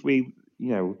 If we,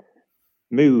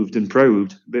 moved and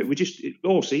probed, but we just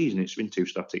all season it's been too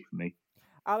static for me.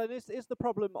 Alan, is the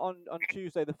problem on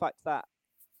Tuesday the fact that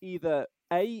either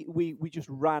A, we just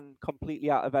ran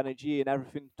completely out of energy and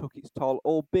everything took its toll,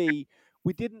 or B,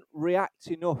 we didn't react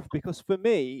enough? Because for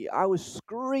me, I was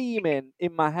screaming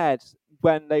in my head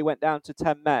when they went down to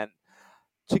 10 men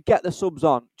to get the subs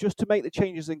on, just to make the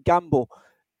changes and gamble.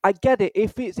 I get it.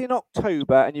 If it's in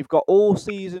October and you've got all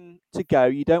season to go,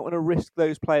 you don't want to risk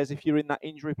those players if you're in that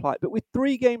injury plight. But with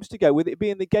 3 games to go, with it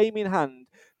being the game in hand,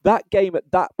 that game at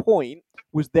that point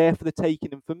was there for the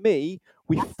taking. And for me,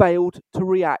 we failed to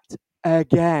react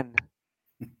again.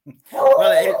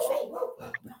 Well,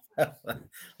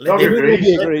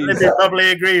 Libby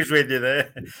probably agrees with you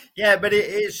there. Yeah, but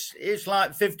it's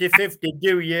like 50-50,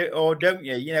 do you or don't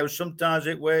you? Sometimes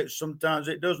it works, sometimes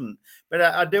it doesn't. But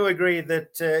I do agree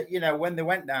that, when they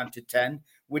went down to 10,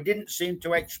 we didn't seem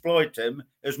to exploit them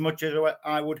as much as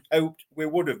I would hoped we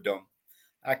would have done.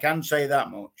 I can say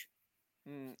that much.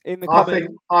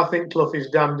 I think Clough is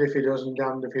damned if he doesn't,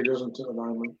 damned if he doesn't at the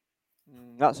moment.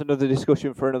 That's another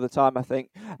discussion for another time, I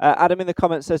think. Adam in the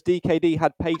comments says DKD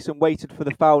had pace and waited for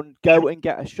the foul and go and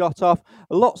get a shot off.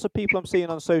 Lots of people I'm seeing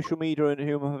on social media and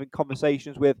whom I'm having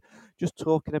conversations with just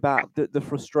talking about the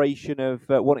frustration of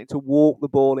wanting to walk the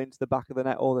ball into the back of the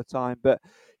net all the time. But,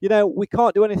 we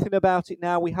can't do anything about it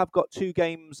now. We have got 2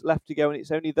 games left to go, and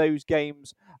it's only those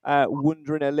games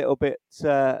wondering a little bit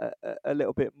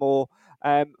more.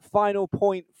 Final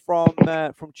point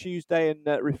from Tuesday and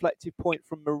reflective point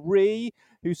from Marie,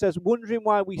 who says, wondering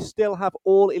why we still have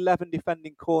all 11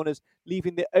 defending corners,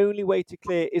 leaving the only way to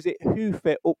clear is it hoof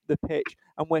it up the pitch,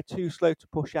 and we're too slow to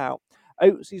push out.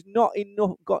 Oates is not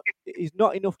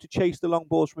enough to chase the long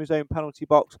balls from his own penalty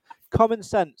box. Common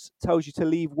sense tells you to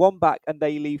leave 1 back and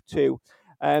they leave 2.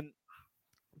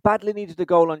 Badly needed a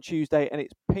goal on Tuesday, and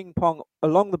it's ping pong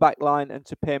along the back line and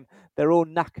to Pim. They're all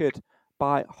knackered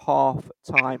by half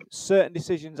time. Certain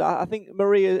decisions. I think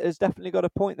Maria has definitely got a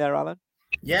point there, Alan.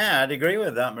 Yeah, I'd agree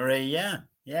with that, Marie.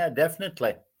 Yeah,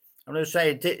 definitely. I'm going to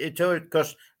say it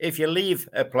because if you leave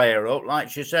a player up, like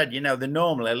she said, they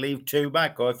normally leave 2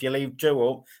 back, or if you leave 2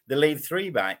 up, they leave 3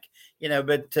 back.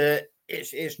 But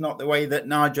it's not the way that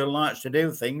Nigel likes to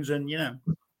do things, and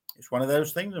it's one of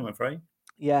those things, I'm afraid.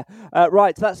 Yeah,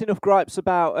 right. So that's enough gripes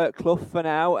about Clough for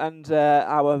now, and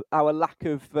our lack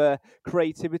of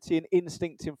creativity and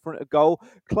instinct in front of goal.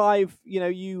 Clive,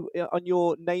 you on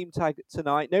your name tag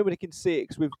tonight, nobody can see it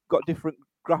because we've got different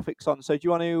graphics on. So do you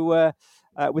want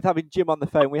to, with having Jim on the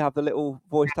phone, we have the little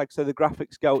voice tag, so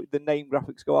the name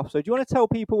graphics go off. So do you want to tell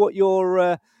people what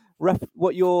your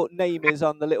name is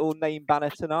on the little name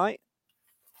banner tonight?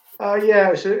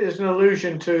 It's an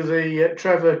allusion to the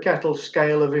Trevor Kettle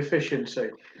scale of efficiency.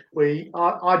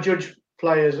 I judge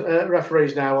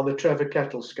referees now on the Trevor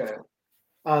Kettle scale,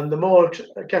 and the more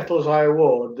kettles I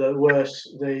award, the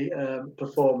worse the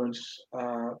performance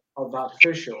of that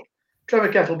official.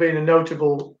 Trevor Kettle being a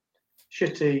notable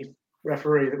shitty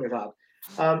referee that we've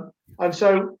had, and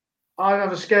so I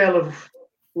have a scale of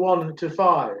 1 to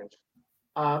 5,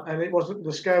 and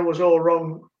the scale was all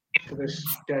wrong for this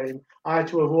game. I had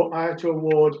to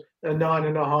award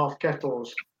 9.5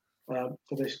 kettles for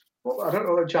this. I don't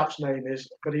know what the chap's name is,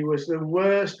 but he was the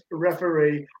worst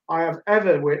referee I have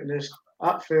ever witnessed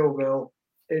at Fieldville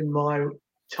in my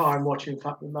time watching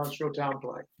Mansfield Town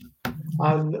play.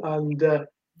 And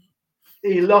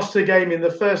he lost the game in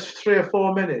the first 3 or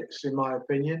 4 minutes, in my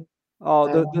opinion. Oh,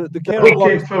 the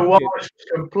booking for Wallace was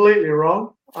completely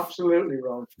wrong, absolutely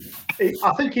wrong.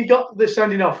 I think he got the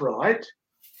sending off right.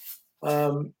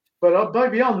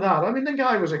 But beyond that, the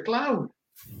guy was a clown,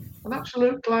 an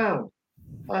absolute clown.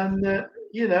 And,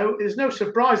 there's no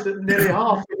surprise that nearly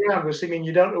half the ground was singing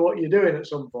 "You Don't Know What You're Doing" at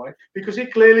some point, because he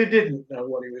clearly didn't know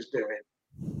what he was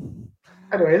doing.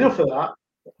 Anyway, enough of that.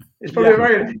 He's probably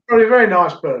a very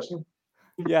nice person.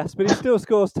 Yes, but he still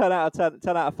scores 10 out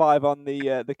of 5 on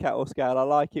the Kettle scale. I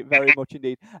like it very much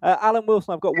indeed. Alan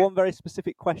Wilson, I've got one very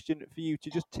specific question for you to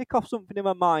just tick off something in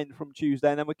my mind from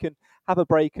Tuesday, and then we can have a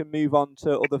break and move on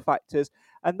to other factors.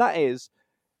 And that is,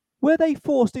 were they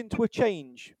forced into a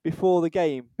change before the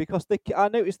game? Because I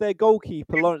noticed their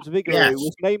goalkeeper, Lawrence Vigouroux,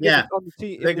 was named on the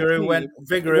team.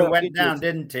 Vigouroux went down,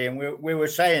 didn't he? And we were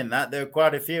saying that. There were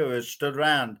quite a few of us stood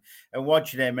around and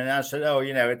watching him. And I said,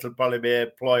 it'll probably be a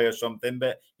ploy or something.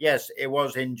 But yes, it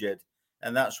was injured.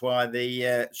 And that's why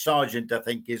the sergeant, I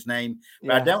think his name.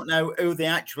 But I don't know who they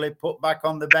actually put back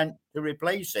on the bench to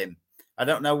replace him. I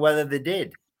don't know whether they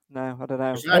did. No, I don't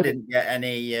know. I didn't get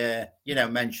any,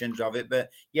 mentions of it, but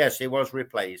yes, he was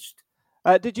replaced.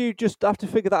 Did you just have to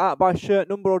figure that out by shirt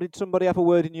number, or did somebody have a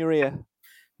word in your ear?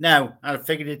 No, I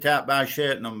figured it out by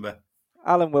shirt number.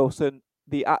 Alan Wilson,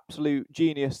 the absolute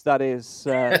genius that is,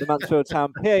 the Mansfield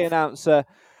Town PA announcer.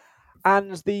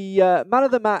 And the man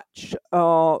of the match,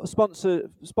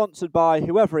 sponsored by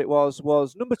whoever it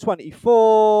was number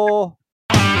 24.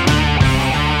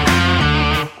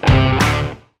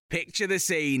 Picture the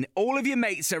scene. All of your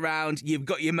mates around, you've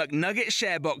got your McNugget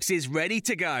share boxes ready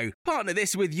to go. Partner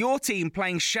this with your team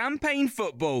playing champagne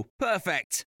football.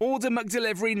 Perfect. Order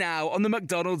McDelivery now on the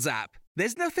McDonald's app.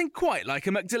 There's nothing quite like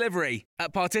a McDelivery.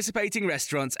 At participating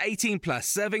restaurants, 18 plus,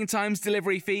 serving times,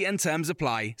 delivery fee and terms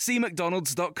apply. See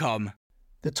mcdonalds.com.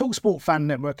 The TalkSport Fan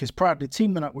Network is proudly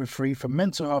teaming up with Free for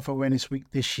Mental Health Awareness Week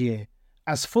this year.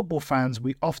 As football fans,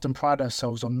 we often pride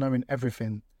ourselves on knowing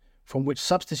everything, from which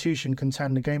substitution can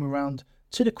turn the game around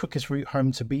to the quickest route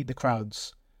home to beat the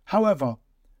crowds. However,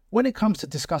 when it comes to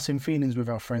discussing feelings with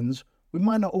our friends, we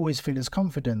might not always feel as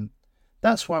confident.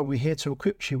 That's why we're here to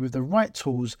equip you with the right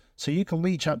tools so you can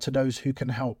reach out to those who can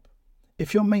help.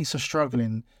 If your mates are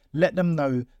struggling, let them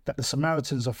know that the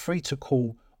Samaritans are free to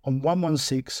call on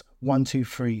 116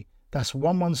 123. That's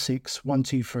 116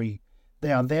 123.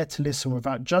 They are there to listen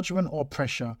without judgment or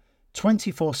pressure,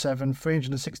 24/7,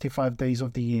 365 days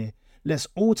of the year. Let's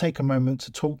all take a moment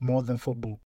to talk more than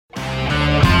football.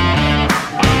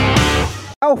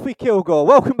 Alfie Kilgore,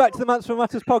 welcome back to the Mansfield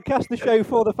Matters podcast, the show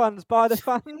for the fans by the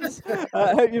fans.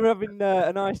 I hope you're having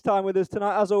a nice time with us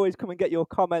tonight. As always, come and get your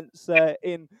comments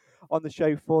in on the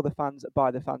show for the fans by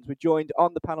the fans. We're joined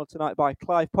on the panel tonight by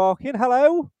Clive Parkin.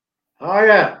 Hello.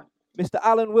 Hiya. Mr.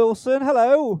 Alan Wilson.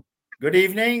 Hello. Good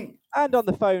evening. And on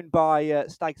the phone by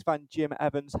Stags fan Jim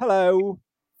Evans. Hello.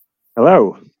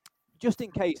 Hello. Just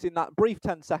in case in that brief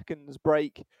 10 seconds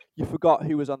break, you forgot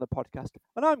who was on the podcast.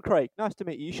 And I'm Craig. Nice to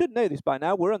meet you. You should know this by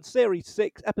now. We're on Series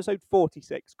 6, Episode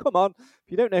 46. Come on. If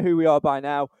you don't know who we are by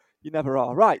now, you never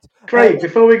are. Right. Craig,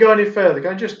 before we go any further,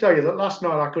 can I just tell you that last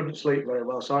night I couldn't sleep very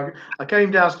well. So I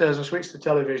came downstairs and switched the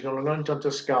television on and went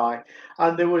onto Sky.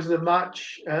 And there was the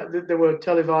match. They were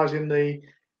televising the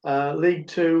League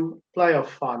Two playoff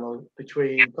final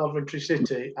between Coventry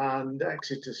City and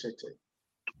Exeter City.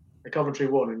 The Coventry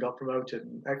won and got promoted,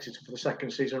 and Exeter for the second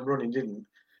season running didn't.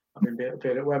 I mean,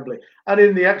 appeared at Wembley. And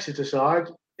in the Exeter side,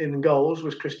 in goals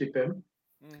was Christy Pym,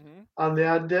 and they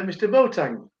had Mr.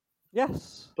 Boateng.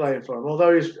 Yes. Playing for him.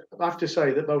 Although I have to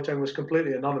say that Boateng was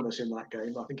completely anonymous in that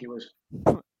game. I think he was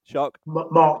shock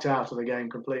marked out of the game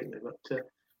completely. But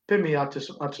Pimmy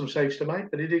had some saves to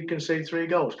make, but he did concede 3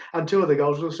 goals, and 2 of the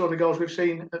goals were the sort of goals we've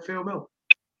seen at Field Mill.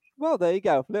 Well, there you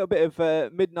go. A little bit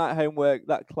of midnight homework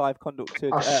that Clive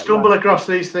conducted. I stumble across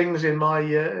these things in my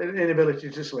inability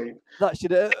to sleep. That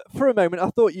should. For a moment, I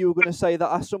thought you were going to say that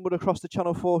I stumbled across the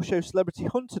Channel 4 show Celebrity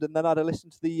Hunted, and then I'd have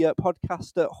listened to the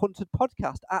podcast Hunted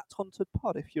Podcast at Hunted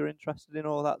Pod if you're interested in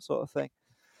all that sort of thing.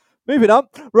 Moving on.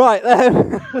 Right.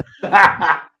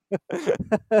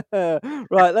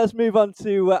 Right, let's move on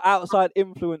to outside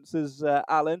influences,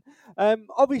 Alan.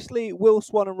 Obviously, Will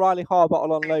Swan and Riley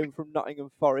Harbottle on loan from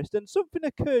Nottingham Forest, and something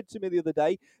occurred to me the other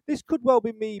day. This could well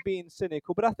be me being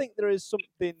cynical, but I think there is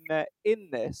something in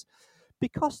this.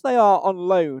 Because they are on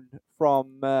loan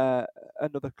from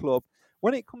another club,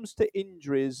 when it comes to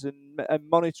injuries and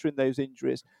monitoring those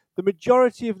injuries, the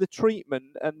majority of the treatment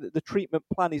and the treatment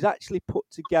plan is actually put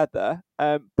together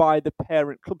by the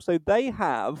parent club. So they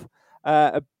have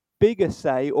a bigger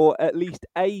say, or at least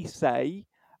a say,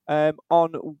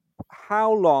 on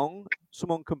how long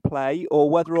someone can play or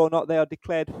whether or not they are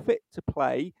declared fit to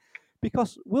play.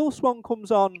 Because Will Swan comes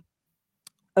on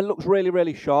and looks really,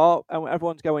 really sharp, and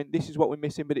everyone's going, this is what we're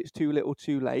missing, but it's too little,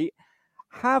 too late.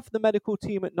 Have the medical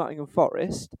team at Nottingham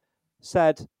Forest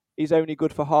said he's only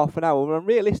good for half an hour? And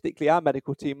realistically, our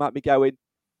medical team might be going,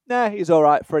 nah, he's all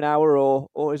right for an hour,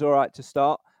 or he's all right to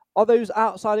start. Are those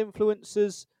outside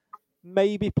influences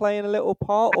maybe playing a little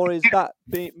part, or is that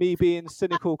me being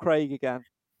cynical, Craig, again?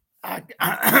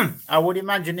 I would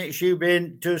imagine it's you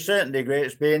being, to a certain degree,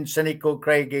 it's being cynical,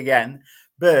 Craig, again.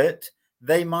 But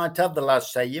they might have the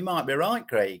last say. You might be right,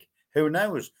 Craig. Who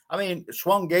knows? I mean,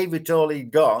 Swan gave it all he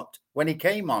got when he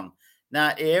came on.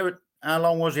 Now, here, how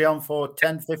long was he on for?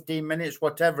 10, 15 minutes,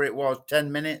 whatever it was,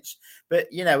 10 minutes. But,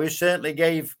 he certainly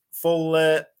gave full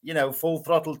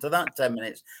throttle to that 10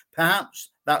 minutes.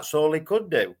 Perhaps that's all he could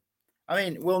do. I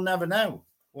mean, we'll never know.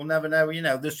 We'll never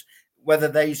know, this, whether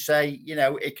they say,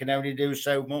 it can only do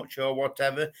so much or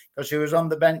whatever, because he was on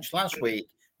the bench last week,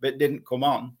 but didn't come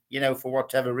on, for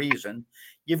whatever reason.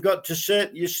 You've got to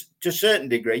a certain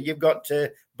degree, you've got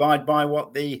to abide by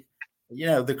what the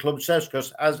the club says,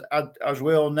 because as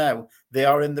we all know, they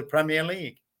are in the Premier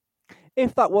League.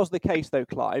 If that was the case, though,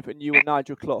 Clive, and you were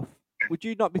Nigel Clough, would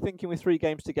you not be thinking with 3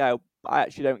 games to go, I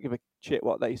actually don't give a shit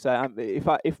what they say?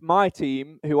 If my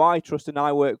team, who I trust and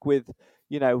I work with,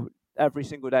 every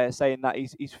single day, are saying that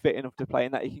he's fit enough to play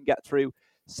and that he can get through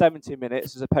 70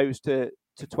 minutes as opposed to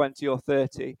 20 or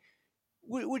 30,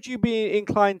 would you be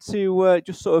inclined to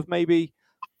just sort of maybe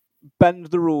bend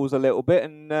the rules a little bit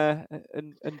and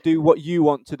do what you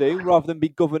want to do rather than be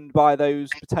governed by those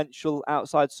potential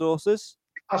outside sources?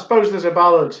 I suppose there's a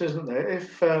balance, isn't there?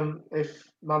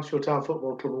 If Mansfield Town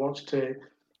Football Club wants to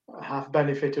have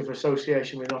benefit of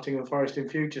association with Nottingham Forest in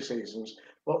future seasons,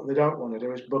 what they don't want to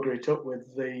do is bugger it up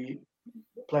with the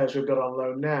players we've got on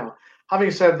loan now.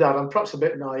 Having said that, I'm perhaps a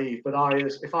bit naive, but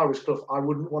if I was Clough, I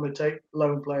wouldn't want to take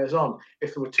loan players on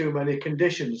if there were too many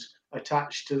conditions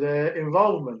attached to their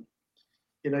involvement.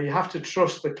 You have to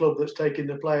trust the club that's taking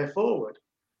the player forward.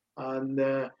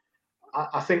 And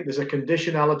I think there's a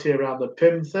conditionality around the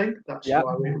PIM thing. That's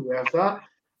why we have that.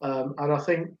 And I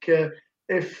think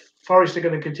if Forest are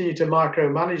going to continue to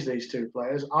micromanage these 2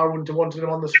 players, I wouldn't have wanted them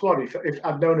on the squad if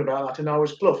I'd known about that and I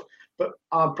was Clough. But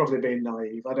I'm probably being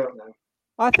naive. I don't know.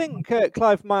 I think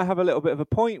Clive might have a little bit of a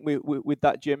point with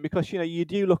that, Jim, because you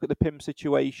do look at the PIM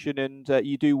situation and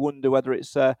you do wonder whether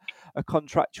it's a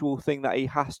contractual thing that he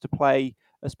has to play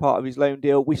as part of his loan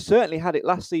deal. We certainly had it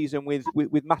last season with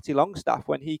Matty Longstaff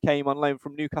when he came on loan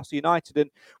from Newcastle United,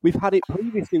 and we've had it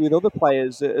previously with other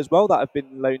players as well that have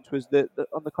been loaned to us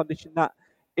on the condition that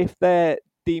if they're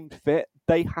deemed fit,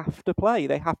 they have to play.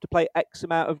 They have to play X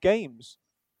amount of games.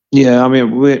 Yeah, I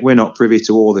mean, we're not privy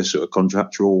to all this sort of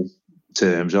contractual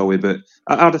terms, are we? But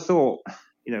I'd have thought,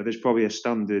 there's probably a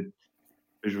standard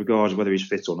as regards whether he's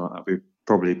fit or not. That'd be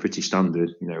probably pretty standard,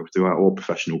 throughout all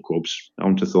professional clubs. I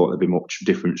wouldn't have thought there'd be much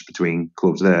difference between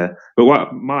clubs there. But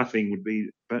what my thing would be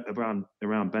around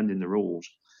bending the rules,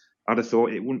 I'd have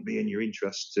thought it wouldn't be in your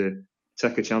interest to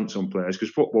take a chance on players,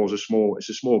 because football's it's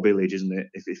a small village, isn't it?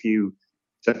 If you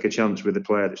take a chance with a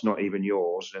player that's not even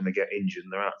yours and they get injured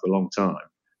and they're out for a long time,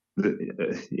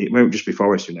 it won't just be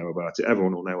Forest who know about it.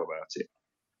 Everyone will know about it,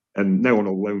 and no one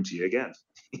will loan to you again.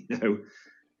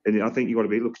 And I think you've got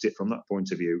to look at it from that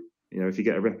point of view. If you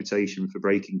get a reputation for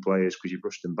breaking players because you've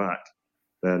rushed them back,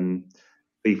 then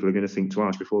people are going to think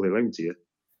twice before they loan to you.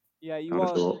 Yeah,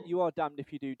 you are damned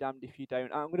if you do, damned if you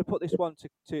don't. I'm going to put this one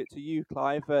to you,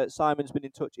 Clive. Simon's been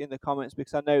in touch in the comments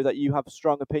because I know that you have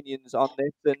strong opinions on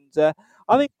this, and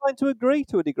I'm inclined to agree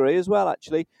to a degree as well,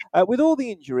 actually. With all the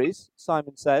injuries,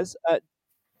 Simon says,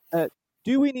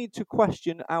 do we need to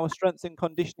question our strength and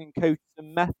conditioning coaches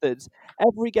and methods?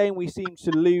 Every game we seem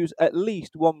to lose at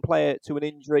least one player to an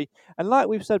injury. And like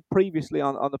we've said previously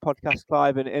on the podcast,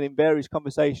 Clive, and in various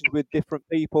conversations with different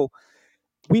people,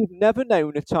 we've never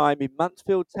known a time in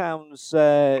Mansfield Town's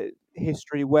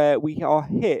history where we are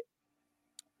hit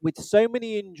with so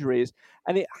many injuries.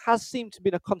 And it has seemed to be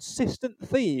a consistent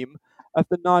theme of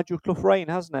the Nigel Clough reign,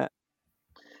 hasn't it?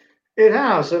 It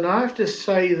has, and I have to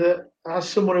say that as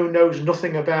someone who knows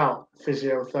nothing about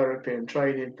physiotherapy and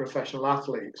training professional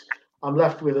athletes, I'm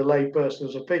left with a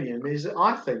layperson's opinion, is that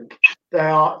I think they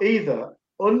are either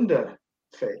under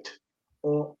fit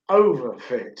or over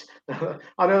fit.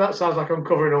 I know that sounds like I'm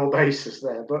covering all bases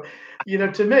there, but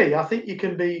to me, I think you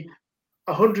can be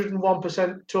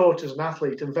 101% taught as an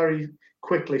athlete and very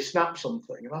quickly snap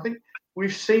something. And I think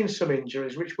we've seen some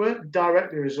injuries which weren't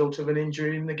directly a result of an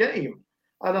injury in the game.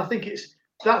 And I think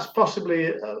that's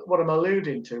possibly what I'm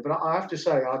alluding to, but I have to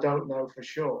say I don't know for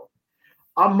sure.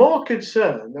 I'm more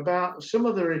concerned about some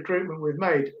of the recruitment we've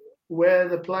made where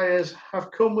the players have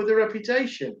come with a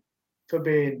reputation for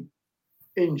being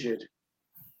injured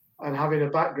and having a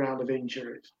background of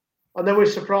injuries. And then we're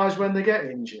surprised when they get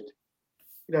injured.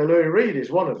 Louis Reed is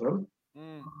one of them.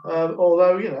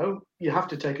 Although, you have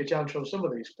to take a chance on some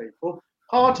of these people.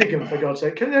 Hartigan, for God's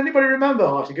sake. Can anybody remember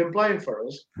Hartigan playing for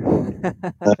us?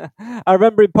 I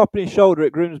remember him popping his shoulder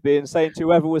at Grimsby and saying to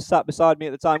whoever was sat beside me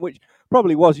at the time, which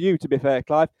probably was you, to be fair,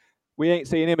 Clive, we ain't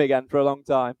seeing him again for a long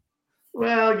time.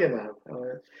 Well,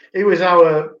 he was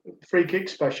our free kick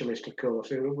specialist, of course.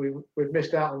 We've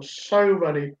missed out on so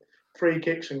many free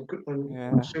kicks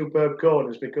and superb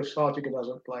corners because Hartigan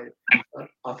hasn't played,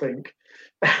 I think.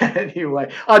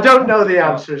 Anyway, I don't know the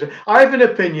answers. I have an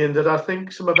opinion that I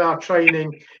think some of our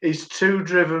training is too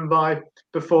driven by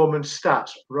performance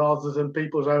stats rather than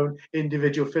people's own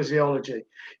individual physiology.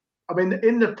 I mean,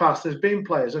 in the past, there's been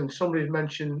players, and somebody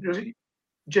mentioned,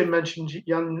 Jim mentioned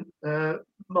Jan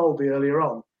Mulby earlier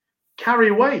on,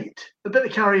 carry weight. But they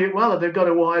carry it well, and they've got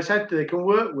a wise head that they can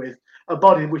work with a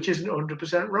body which isn't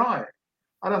 100% right.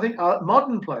 And I think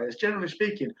modern players, generally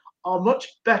speaking, are much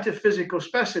better physical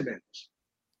specimens.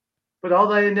 But are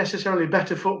they necessarily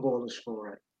better footballers for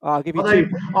it? I'll give you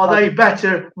Are they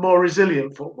better, more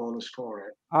resilient footballers for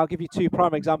it? I'll give you two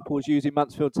prime examples using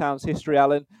Mansfield Town's history,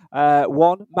 Alan.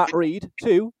 One, Matt Reed.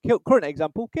 Two, current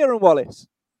example, Kieran Wallace.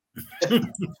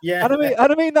 Yeah. And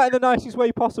I mean that in the nicest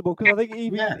way possible, because I think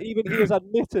even he has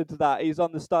admitted that he's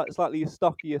on the slightly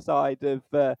stockier side of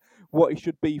what he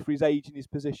should be for his age and his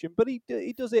position. But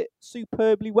he does it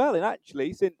superbly well. And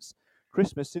actually, since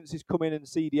Christmas, since he's come in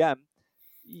CDM,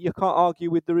 you can't argue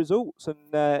with the results,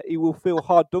 and he will feel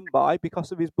hard done by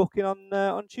because of his booking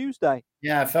on Tuesday.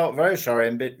 Yeah, I felt very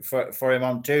sorry for him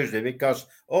on Tuesday, because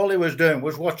all he was doing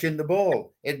was watching the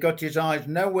ball. He'd got his eyes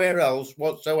nowhere else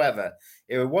whatsoever.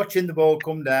 He was watching the ball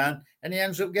come down, and he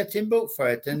ends up getting booked for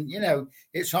it. And,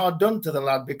 it's hard done to the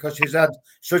lad, because he's had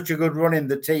such a good run in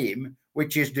the team,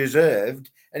 which is deserved,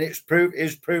 and he's proved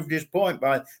his point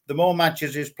by the more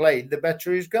matches he's played, the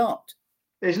better he's got.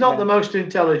 He's not the most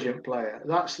intelligent player.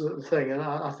 That's the thing. And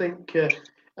I think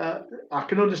I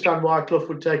can understand why Clough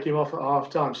would take him off at half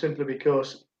time, simply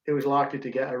because he was likely to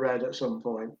get a red at some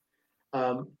point.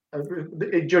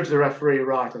 He judged the referee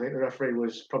right. I think the referee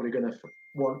was probably going to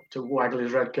want to waggle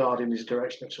his red card in his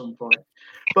direction at some point.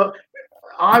 But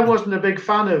I wasn't a big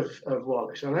fan of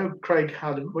Wallace. I know Craig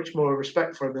had much more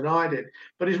respect for him than I did,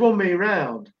 but he's won me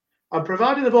round. And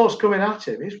provided the ball's coming at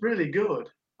him, he's really good.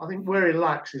 I think where he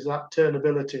lacks is that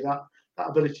turnability, that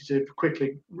ability to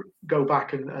quickly go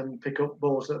back and pick up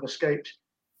balls that have escaped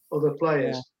other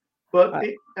players. Yeah.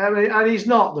 But he's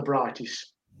not the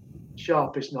brightest,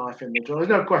 sharpest knife in the drawer.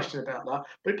 There's no question about that.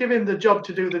 But give him the job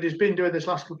to do that he's been doing this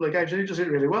last couple of games, and he does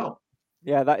it really well.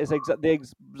 Yeah, that is the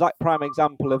exact prime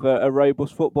example of a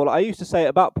robust footballer. I used to say it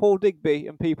about Paul Digby,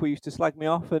 and people used to slag me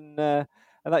off, and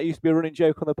that used to be a running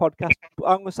joke on the podcast. But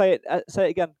I'm going to say it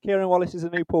again. Kieran Wallace is a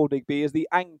new Paul Digby. He is the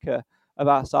anchor of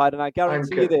our side, and I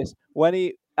guarantee you this: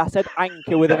 I said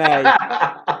anchor with an A.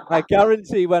 I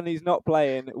guarantee when he's not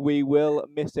playing, we will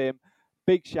miss him.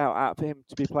 Big shout out for him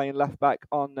to be playing left back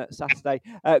on Saturday.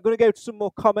 Going to go to some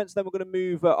more comments, then we're going to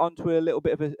move on to a little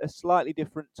bit of a slightly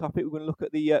different topic. We're going to look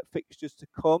at the fixtures to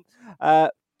come.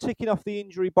 Ticking off the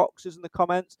injury boxes in the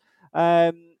comments.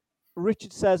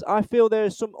 Richard says, I feel there are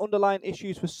some underlying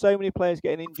issues for so many players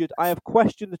getting injured. I have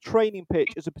questioned the training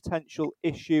pitch as a potential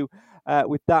issue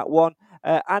with that one.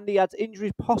 Andy adds,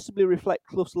 injuries possibly reflect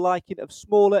Clough's liking of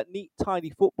smaller, neat, tidy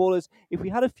footballers. If we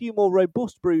had a few more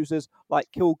robust bruisers like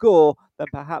Kilgore, then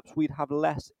perhaps we'd have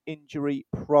less injury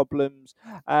problems.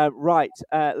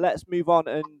 Let's move on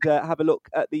and have a look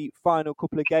at the final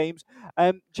couple of games.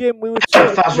 Jim, we were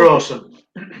Faz Rawson.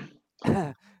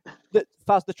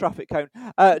 Faz the traffic cone.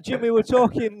 Jim, we were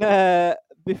talking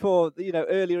before,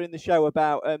 earlier in the show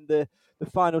about the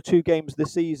final two games of the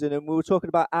season, and we were talking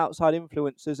about outside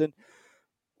influences and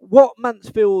what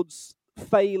Mansfield's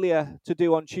failure to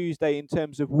do on Tuesday in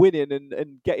terms of winning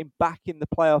and getting back in the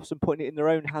playoffs and putting it in their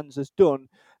own hands has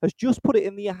just put it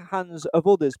in the hands of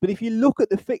others. But if you look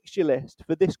at the fixture list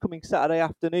for this coming Saturday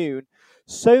afternoon,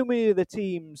 so many of the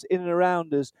teams in and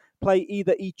around us play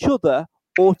either each other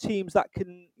or teams that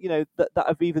can, that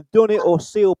have either done it or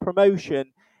seal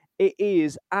promotion. It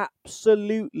is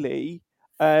absolutely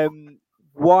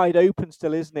wide open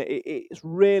still, isn't it? It's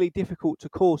really difficult to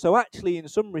call. So actually, in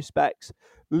some respects,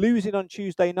 losing on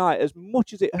Tuesday night, as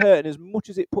much as it hurt and as much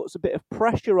as it puts a bit of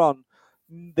pressure on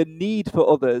the need for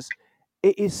others,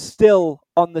 it is still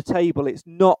on the table. It's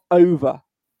not over.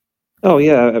 Oh,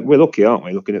 yeah, we're lucky, aren't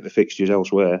we, looking at the fixtures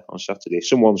elsewhere on Saturday.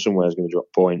 Someone somewhere is going to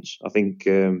drop points. I think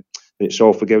it's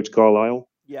all for go to Carlisle.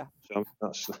 Yeah. So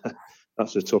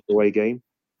that's a tough away game.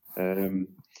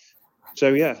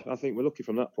 So, yeah, I think we're lucky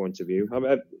from that point of view.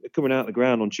 Coming out of the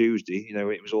ground on Tuesday,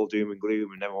 it was all doom and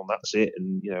gloom and everyone, that's it.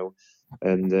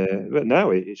 But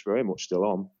now it's very much still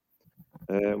on.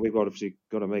 We've obviously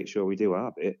got to make sure we do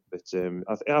our bit. But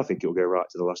I think it'll go right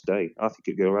to the last day. I think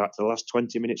it'll go right to the last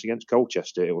 20 minutes against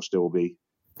Colchester. It will still be,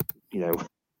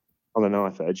 on a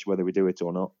knife edge, whether we do it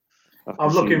or not.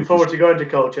 I'm looking forward to going to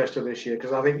Colchester this year,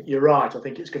 because I think you're right. I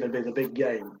think it's going to be the big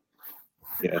game.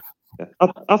 Yeah.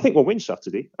 I think we'll win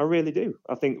Saturday. I really do.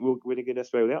 I think we're going to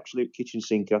throw the absolute kitchen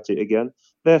sink at it again.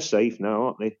 They're safe now,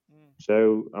 aren't they?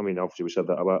 So, I mean, obviously we said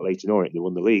that about Leyton Orient. They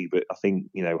won the league, but I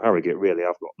think, Harrogate really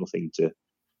have got nothing to...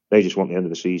 They just want the end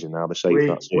of the season now. They're safe,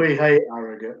 that's it. We hate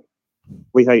Harrogate.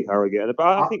 We hate Harrogate, but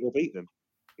I think we'll beat them.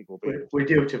 We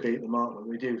do to beat them, aren't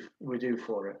we? We do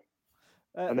for it.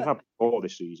 And they have before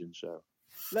this season, so...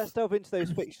 Let's delve into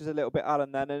those fixtures a little bit,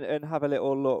 Alan, then, and have a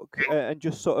little look and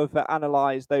just sort of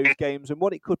analyse those games and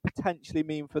what it could potentially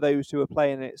mean for those who are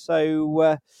playing it.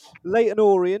 So, Leyton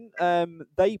Orient,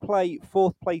 they play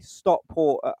fourth place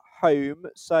Stockport at home.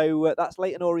 So that's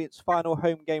Leyton Orient's final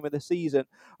home game of the season.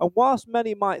 And whilst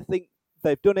many might think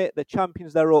they've done it, they're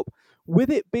champions, they're up, with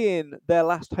it being their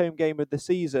last home game of the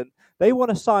season, they want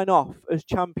to sign off as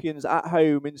champions at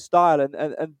home in style,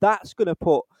 and that's going to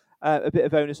put a bit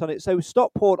of onus on it. So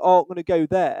Stockport aren't going to go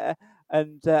there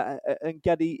and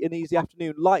get an easy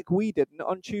afternoon like we did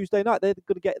on Tuesday night. They're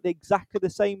going to get exactly the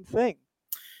same thing.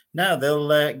 No,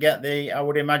 they'll get I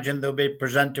would imagine they'll be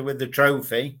presented with the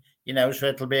trophy, so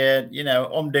it'll be a,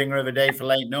 humdinger of a day for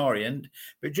Leyton Orient.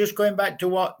 But just going back to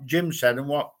what Jim said and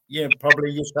what, probably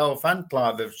yourself and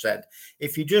Clive have said,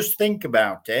 if you just think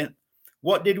about it,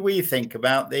 what did we think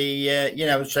about the,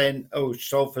 saying, oh,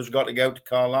 Salford's got to go to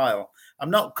Carlisle?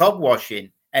 I'm not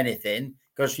cogwashing anything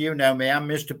because you know me, I'm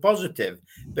Mr. Positive.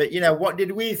 But, what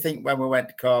did we think when we went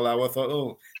to Carlisle? I thought,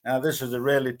 oh, now this is a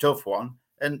really tough one.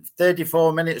 And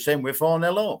 34 minutes in, we're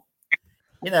 4-0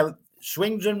 up.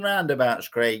 Swings and roundabouts,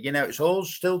 Craig. It's all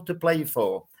still to play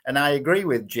for. And I agree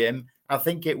with Jim. I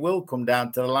think it will come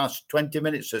down to the last 20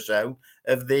 minutes or so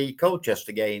of the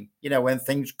Colchester game, when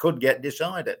things could get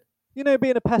decided.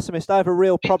 Being a pessimist, I have a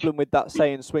real problem with that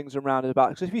saying swings and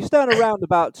roundabouts. Because if you stay on a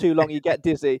roundabout too long, you get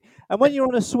dizzy. And when you're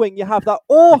on a swing, you have that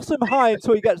awesome high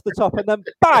until you get to the top, and then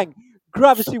bang,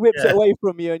 gravity whips it away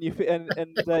from you, and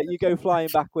you go flying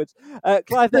backwards.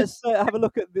 Clive, let's have a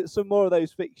look at some more of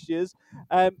those fixtures.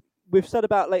 We've said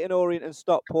about Leyton Orient and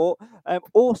Stockport.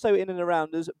 Also in and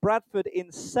around us, Bradford in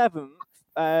 7th,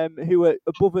 who are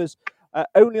above us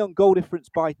only on goal difference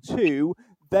by 2.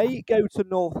 They go to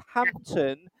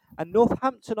Northampton. And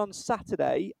Northampton on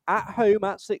Saturday at home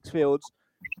at Sixfields,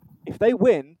 if they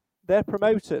win, they're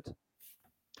promoted.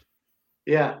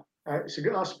 Yeah,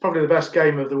 that's probably the best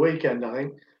game of the weekend, I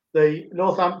think. The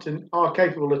Northampton are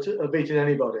capable of beating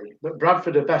anybody, but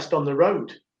Bradford are best on the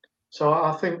road. So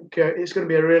I think it's going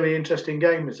to be a really interesting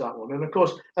game, is that one. And of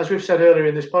course, as we've said earlier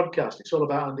in this podcast, it's all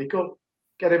about Andy Cook.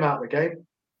 Get him out of the game.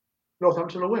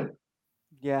 Northampton will win.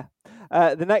 Yeah.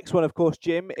 The next one, of course,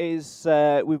 Jim, is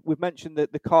we've mentioned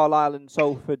the Carlisle and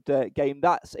Salford game.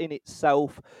 That's in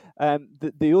itself.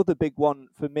 The other big one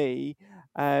for me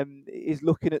is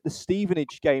looking at the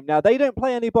Stevenage game. Now, they don't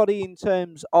play anybody in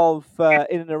terms of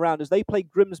in and around us. They play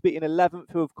Grimsby in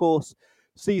 11th, who, of course,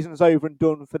 season's over and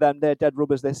done for them. They're dead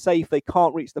rubbers. They're safe. They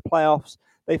can't reach the playoffs.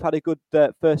 They've had a good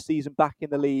first season back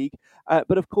in the league.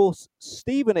 But, of course,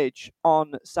 Stevenage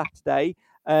on Saturday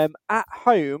at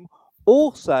home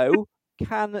also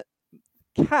can,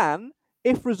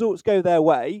 if results go their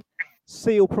way,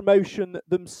 seal promotion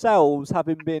themselves,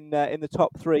 having been in the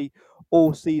top 3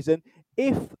 all season.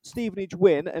 If Stevenage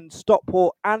win and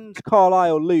Stockport and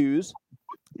Carlisle lose,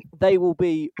 they will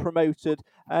be promoted.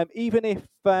 Even if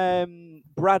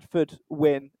Bradford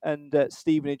win and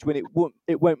Stevenage win,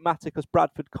 it won't matter because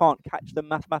Bradford can't catch them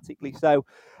mathematically. So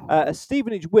a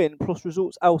Stevenage win plus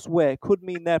results elsewhere could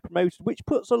mean they're promoted, which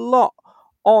puts a lot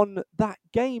on that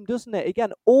game, doesn't it?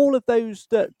 Again, all of those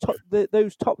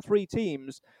those top 3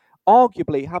 teams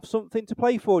arguably have something to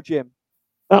play for, Jim.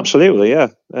 Absolutely, yeah.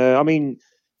 I mean,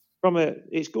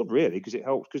 it's good really because it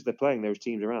helps because they're playing those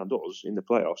teams around us in the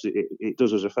playoffs. It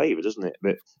does us a favour, doesn't it?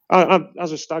 But I,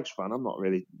 as a Stags fan, I'm not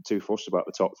really too fussed about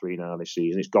the top 3 now this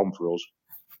season. It's gone for us.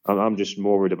 I'm just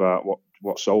more worried about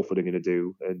what Salford are going to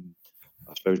do, and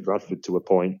I suppose Bradford to a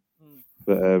point.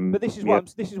 But this is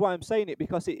why I'm saying it,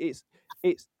 because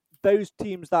it's those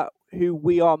teams who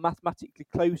we are mathematically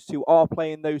close to are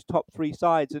playing those top 3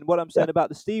 sides. And what I'm saying about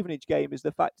the Stevenage game is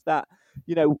the fact that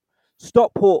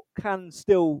Stockport can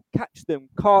still catch them,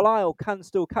 Carlisle can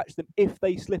still catch them if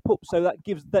they slip up. So that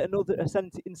gives another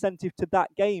incentive to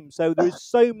that game. So there is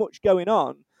so much going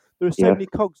on. There are so many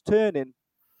cogs turning.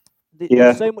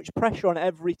 There's so much pressure on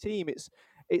every team.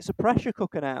 It's a pressure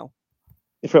cooker now.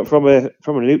 From a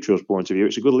neutral's point of view,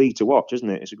 it's a good league to watch, isn't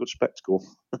it? It's a good spectacle.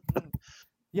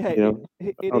 Yeah,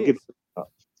 it is.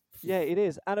 Yeah, it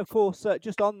is. And of course,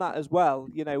 just on that as well,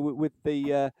 with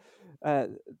the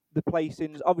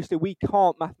placings, obviously we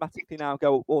can't mathematically now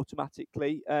go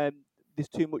automatically. There's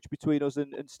too much between us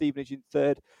and Stevenage in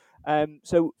 3rd.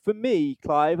 So for me,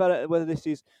 Clive, I don't know whether this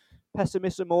is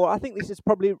pessimism or I think this is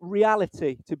probably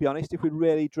reality, to be honest, if we're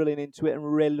really drilling into it and we're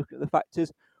really looking at the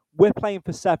factors. We're playing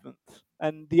for 7th,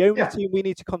 and the only team we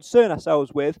need to concern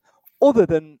ourselves with, other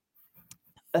than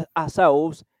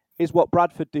ourselves, is what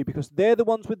Bradford do, because they're the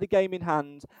ones with the game in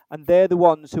hand, and they're the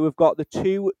ones who have got the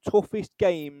 2 toughest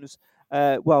games,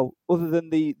 other than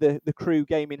the Crew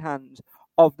game in hand,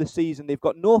 of the season. They've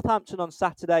got Northampton on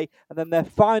Saturday, and then their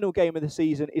final game of the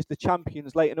season is the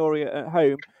champions, Leyton Orient, at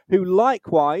home, who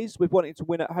likewise, with wanting to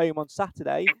win at home on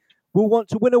Saturday, will want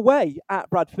to win away at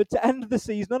Bradford to end the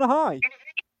season on a high.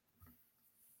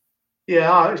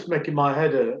 Yeah, it's making my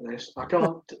head hurt. This I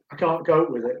can't cope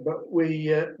with it. But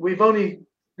we've only,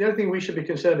 the only thing we should be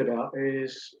concerned about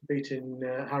is beating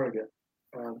Harrogate,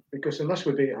 because unless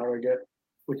we beat Harrogate,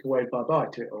 we can wave bye-bye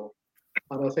to it all.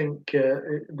 And I think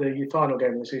the final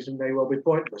game of the season may well be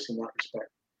pointless in that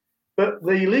respect. But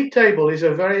the league table is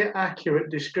a very accurate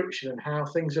description of how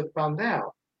things have panned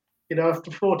out. You know,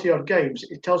 after 40-odd games,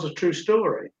 it tells a true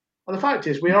story. And the fact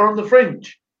is, we are on the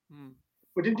fringe.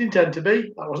 We didn't intend to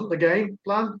be. That wasn't the game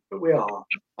plan, but we are.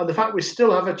 And the fact we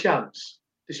still have a chance,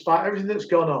 despite everything that's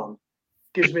gone on,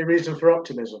 gives me reason for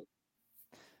optimism.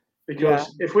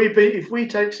 Because if we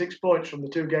take 6 points from the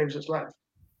 2 games that's left,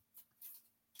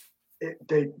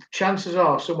 the chances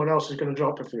are someone else is going to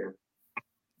drop a few.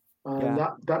 And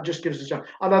that just gives us a chance.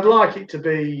 And I'd like it to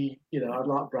be, I'd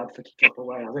like Bradford to drop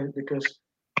away, I think, because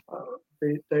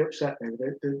they upset me.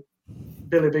 They're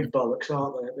Billy Big Bollocks,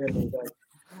 aren't they, at the end of the day?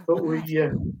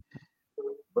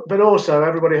 But also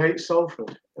everybody hates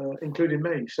Salford, including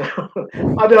me. So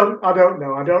I don't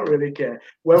know. I don't really care.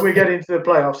 When we get into the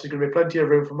playoffs, there's going to be plenty of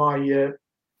room for my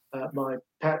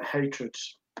pet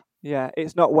hatreds. Yeah,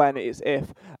 it's not when, it's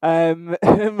if.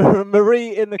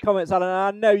 Marie in the comments, Alan, I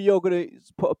know you're going to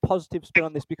put a positive spin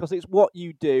on this because it's what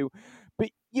you do, but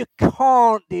you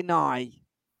can't deny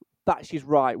that she's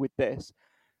right with this.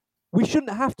 We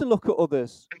shouldn't have to look at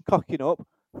others cocking up.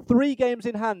 3 games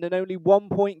in hand and only 1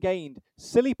 point gained.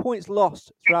 Silly points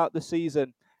lost throughout the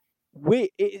season.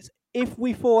 If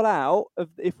we fall out,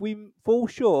 if we fall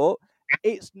short,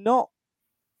 it's not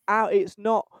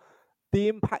the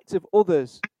impact of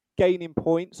others gaining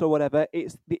points or whatever.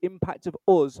 It's the impact of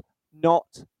us not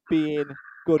being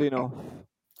good enough.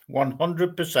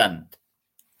 100%.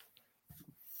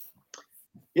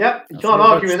 Yeah, you can't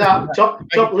argue with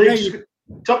that.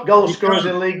 Top goal scorers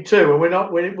in League Two, and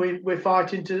we're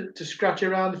fighting to scratch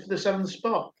around for the 7th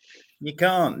spot. You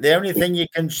can't. The only thing you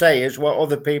can say is what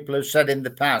other people have said in the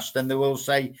past, and they will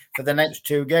say for the next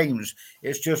 2 games.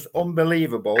 It's just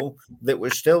unbelievable that we're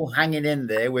still hanging in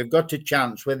there. We've got a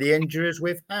chance with the injuries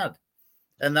we've had,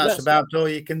 and that's about all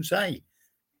you can say.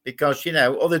 Because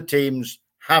other teams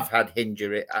have had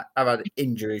injuries,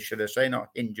 should I say, not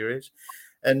injuries,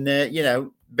 and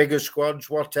bigger squads,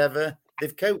 whatever,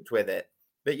 they've coped with it.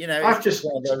 But it's just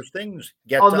one of those things.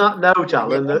 On that note,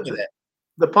 Alan,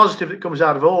 the positive that comes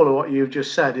out of all of what you've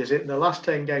just said is in the last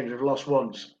 10 games we've lost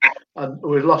once, and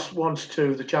we've lost once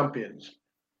to the champions.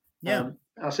 Yeah,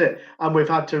 that's it. And we've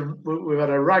had a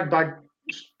ragbag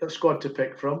squad to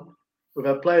pick from. We've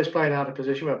had players playing out of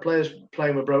position. We've had players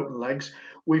playing with broken legs.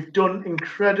 We've done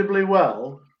incredibly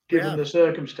well given the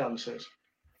circumstances.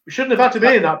 We shouldn't have had to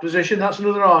be in that position. That's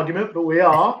another argument, but we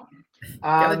are.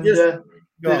 And there's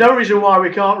no reason why we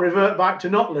can't revert back to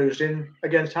not losing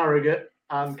against Harrogate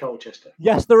and Colchester.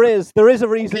 Yes, there is. There is a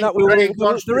reason that we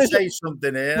wants to say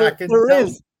something here.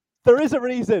 There is a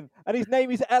reason, and his name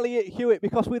is Elliot Hewitt.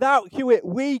 Because without Hewitt,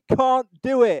 we can't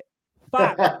do it.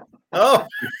 Fact. Oh,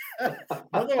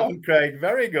 another one, Craig.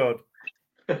 Very good.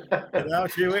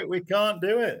 Without Hewitt, we can't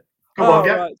do it. Come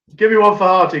on, give me one for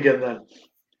Hartigan then.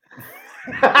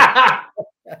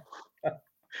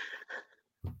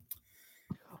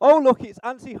 Oh, look, it's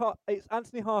Anthony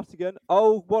Hartigan.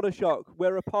 Oh, what a shock.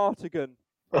 We're a Partigan.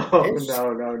 Oh,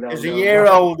 no. He's a year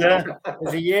older.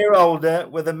 He's a year older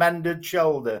with a mended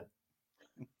shoulder.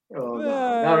 Oh, no.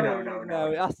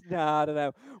 I don't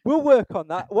know. We'll work on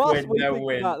that. Whilst we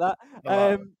think about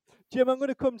that, Jim, I'm going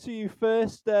to come to you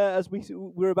first as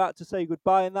we're about to say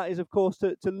goodbye, and that is, of course,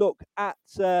 to look at...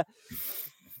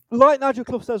 like Nigel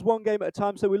Clough says, 1 game at a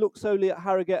time, so we look solely at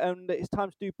Harrogate, and it's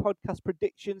time to do podcast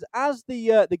predictions. As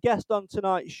the guest on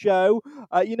tonight's show,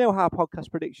 you know how podcast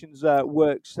predictions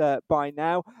works by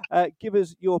now. Give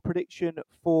us your prediction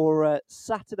for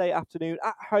Saturday afternoon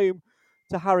at home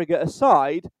to Harrogate, a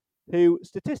side who,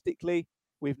 statistically,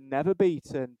 we've never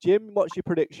beaten. Jim, what's your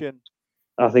prediction?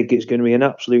 I think it's going to be an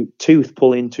absolute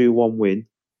tooth-pulling 2-1 win.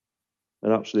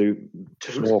 An absolute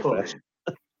small fest.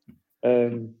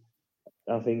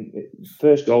 I think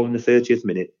first goal in the 30th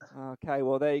minute. Okay,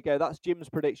 well, there you go. That's Jim's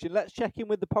prediction. Let's check in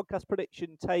with the podcast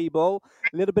prediction table.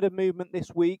 A little bit of movement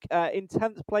this week. In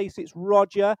 10th place, it's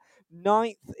Roger.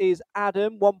 9th is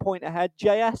Adam, 1 point ahead.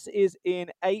 JS is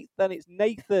in 8th. Then it's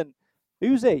Nathan.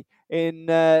 Who's he? In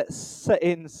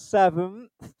 7th.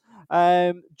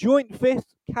 Joint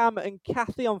 5th, Cam and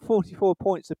Kathy on 44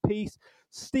 points apiece.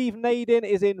 Steve Naden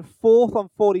is in 4th on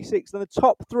 46. And the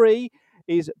top 3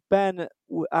 is Ben,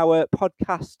 our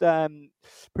podcast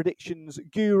predictions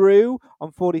guru,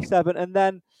 on 47. And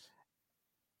then,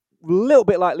 a little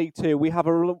bit like League Two, we have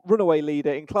a runaway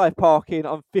leader in Clive Parkin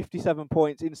on 57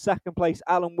 points. In second place,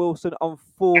 Alan Wilson on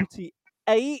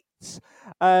 48.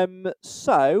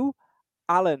 So,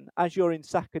 Alan, as you're in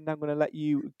second, I'm going to let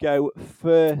you go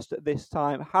first this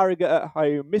time. Harrogate at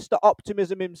home, Mr.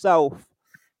 Optimism himself.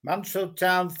 Mansfield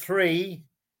Town 3,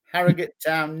 Harrogate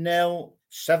Town 0,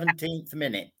 17th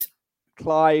minute.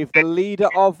 Clive, the leader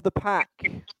of the pack.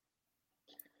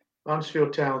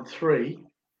 Mansfield Town 3,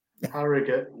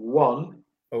 Harrogate 1,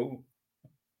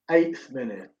 8th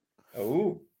minute.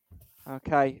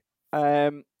 Okay.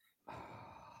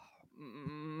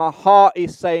 My heart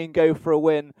is saying go for a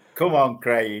win. Come on,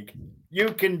 Craig.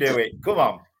 You can do it. Come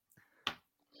on.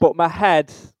 But my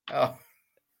head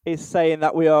is saying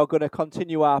that we are going to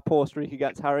continue our poor streak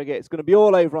against Harrogate. It's going to be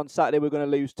all over on Saturday. We're going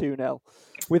to lose 2-0.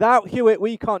 Without Hewitt,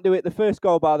 we can't do it. The first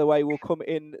goal, by the way, will come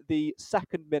in the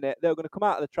second minute. They're going to come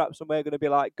out of the traps and we're going to be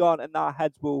like, gone, and our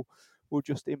heads will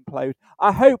just implode.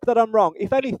 I hope that I'm wrong.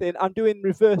 If anything, I'm doing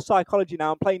reverse psychology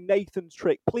now. I'm playing Nathan's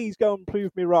trick. Please go and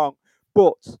prove me wrong.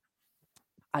 But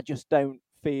I just don't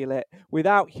feel it.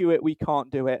 Without Hewitt, we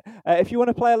can't do it. If you want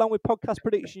to play along with podcast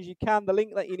predictions, you can. The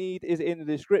link that you need is in the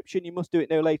description. You must do it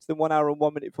no later than 1 hour and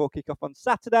 1 minute before kick-off on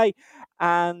Saturday.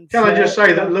 And can I just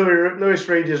say that Lewis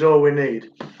Reed is all we need?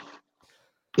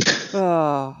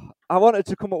 I wanted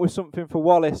to come up with something for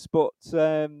Wallace, but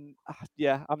I'm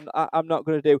not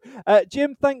going to do.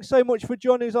 Jim, thanks so much for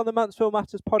joining us on the Mansfield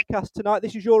Matters podcast tonight.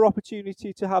 This is your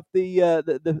opportunity to have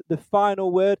the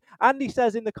final word. Andy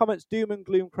says in the comments, doom and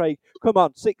gloom, Craig. Come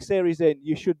on, 6 series in,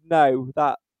 you should know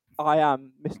that I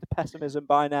am Mr. Pessimism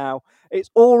by now. It's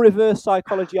all reverse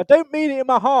psychology. I don't mean it in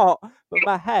my heart, but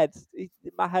my head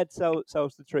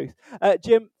tells the truth.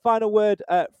 Jim, final word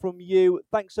from you.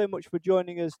 Thanks so much for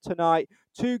joining us tonight.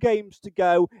 2 games to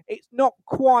go. It's not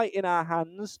quite in our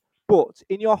hands, but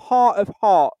in your heart of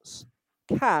hearts,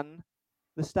 can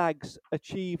the Stags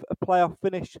achieve a playoff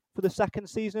finish for the second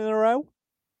season in a row?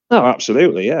 No,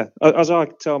 absolutely, yeah. As I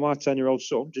tell my 10-year-old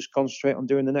son, just concentrate on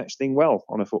doing the next thing well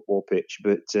on a football pitch.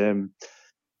 But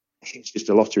it's just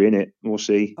a lottery, innit? We'll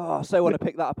see. Oh, I so want to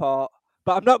pick that apart.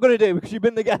 But I'm not going to do, because you've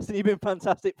been the guest and you've been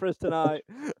fantastic for us tonight.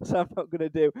 So I'm not going to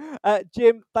do.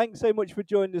 Jim, thanks so much for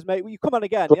joining us, mate. Will you come on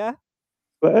again, yeah?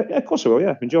 But, of course I will,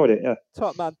 yeah. Enjoyed it, yeah.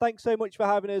 Top man. Thanks so much for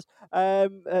having us,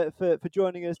 for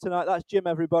joining us tonight. That's Jim,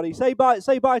 everybody. Say bye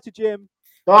to Jim.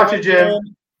 Bye to Jim.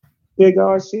 Yeah,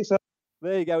 guys. See you soon.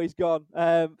 There you go. He's gone.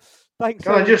 Thanks.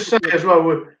 Can I just say as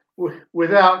well,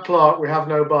 without Clark, we have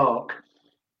no bark.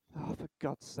 Oh, for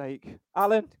God's sake,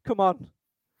 Alan, come on.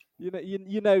 You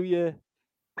know you.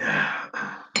 Do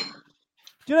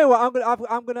you know what?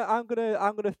 I'm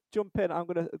gonna jump in. I'm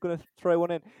gonna throw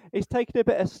one in. He's taken a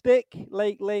bit of stick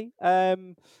lately.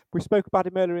 We spoke about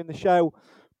him earlier in the show,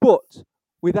 but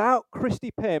without Christy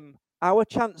Pym, our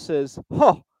chances,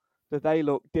 do they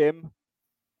look dim?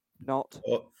 Not.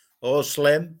 Or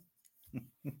slim.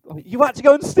 You had to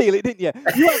go and steal it, didn't you?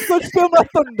 You had to go and steal my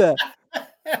thunder.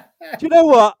 Do you know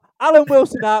what? Alan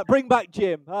Wilson out. Bring back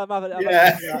Jim. I'm having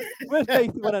that. Where's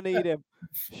Nathan when I need him?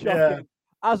 Shocking. Yeah.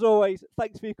 As always,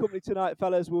 thanks for your company tonight,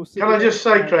 fellas. We'll see. Can I just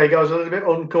say, Craig, I was a little bit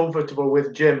uncomfortable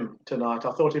with Jim tonight.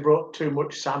 I thought he brought too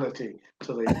much sanity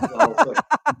to the whole thing.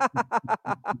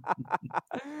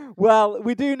 Well,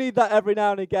 we do need that every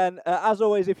now and again. As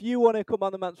always, if you want to come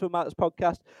on the Mansfield Matters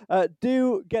podcast,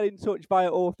 do get in touch via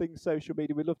all things social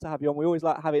media. We'd love to have you on. We always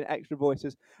like having extra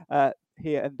voices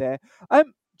here and there.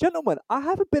 Gentlemen, I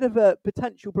have a bit of a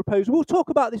potential proposal. We'll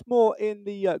talk about this more in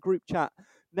the group chat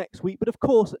next week. But of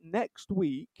course, next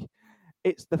week,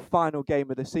 it's the final game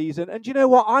of the season. And you know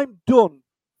what? I'm done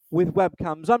with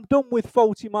webcams. I'm done with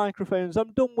faulty microphones.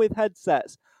 I'm done with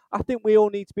headsets. I think we all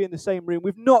need to be in the same room.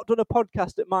 We've not done a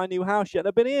podcast at my new house yet.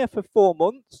 I've been here for 4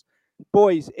 months.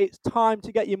 Boys, it's time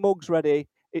to get your mugs ready.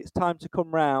 It's time to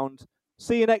come round.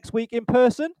 See you next week in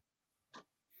person.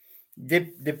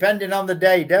 Depending on the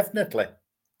day, definitely.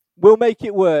 We'll make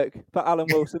it work for Alan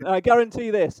Wilson. And I guarantee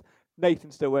this,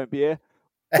 Nathan still won't be here.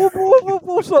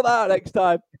 We'll sort that out next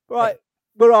time. Right,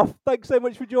 we're off. Thanks so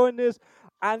much for joining us.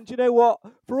 And you know what?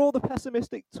 For all the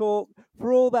pessimistic talk,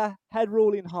 for all the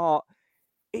head-rolling heart,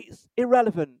 it's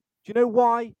irrelevant. Do you know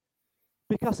why?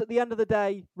 Because at the end of the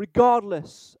day,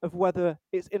 regardless of whether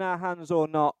it's in our hands or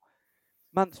not,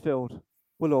 Mansfield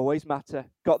will always matter.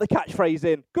 Got the catchphrase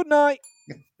in. Good night.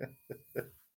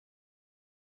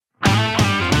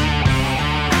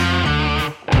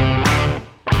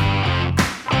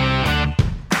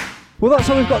 Well, that's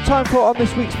all we've got time for on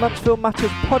this week's Mansfield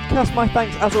Matters podcast. My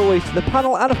thanks, as always, to the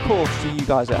panel and, of course, to you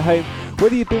guys at home.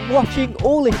 Whether you've been watching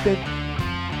or listening,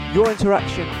 your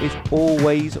interaction is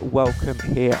always welcome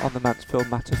here on the Mansfield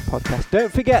Matters podcast.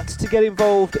 Don't forget to get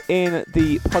involved in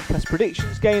the podcast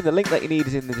predictions game. The link that you need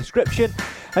is in the description.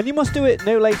 And you must do it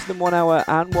no later than 1 hour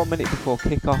and 1 minute before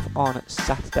kick-off on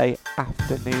Saturday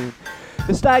afternoon.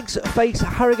 The Stags face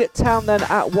Harrogate Town then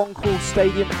at One Call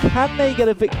Stadium. Can they get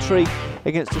a victory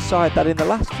against a side that in the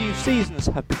last few seasons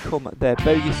have become their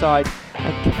bogey side?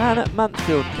 And can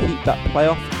Mansfield keep that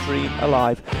playoff dream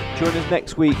alive? Join us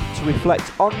next week to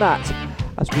reflect on that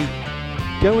as we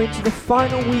go into the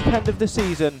final weekend of the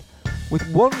season with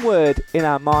one word in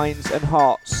our minds and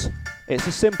hearts. It's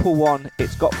a simple one.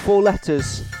 It's got 4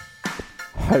 letters.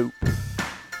 Hope.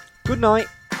 Good night.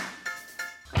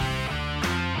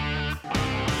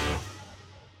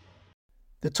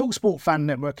 The TalkSport Fan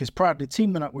Network is proudly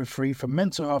teaming up with Free for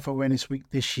Mental Health Awareness Week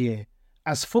this year.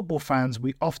 As football fans,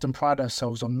 we often pride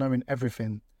ourselves on knowing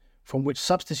everything, from which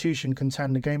substitution can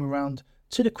turn the game around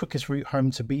to the quickest route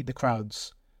home to beat the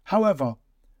crowds. However,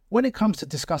 when it comes to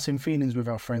discussing feelings with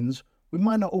our friends, we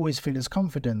might not always feel as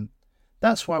confident.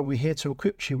 That's why we're here to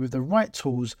equip you with the right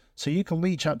tools so you can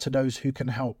reach out to those who can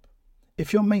help.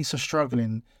 If your mates are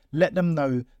struggling, let them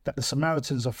know that the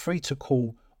Samaritans are free to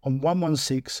call on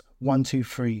 116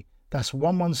 123. That's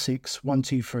 116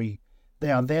 123.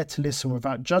 They are there to listen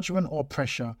without judgment or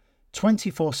pressure,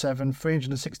 24/7,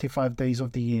 365 days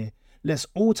of the year. Let's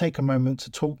all take a moment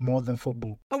to talk more than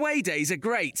football. Away days are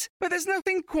great, but there's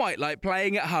nothing quite like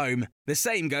playing at home. The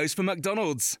same goes for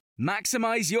McDonald's.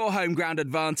 Maximise your home ground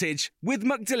advantage with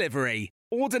McDelivery.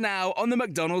 Order now on the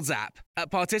McDonald's app. At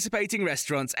participating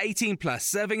restaurants, 18+,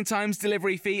 serving times,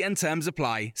 delivery fee and terms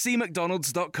apply. See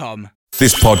mcdonalds.com.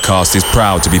 This podcast is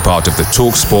proud to be part of the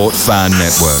TalkSport Fan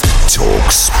Network.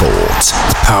 TalkSport.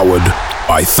 Powered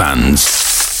by fans.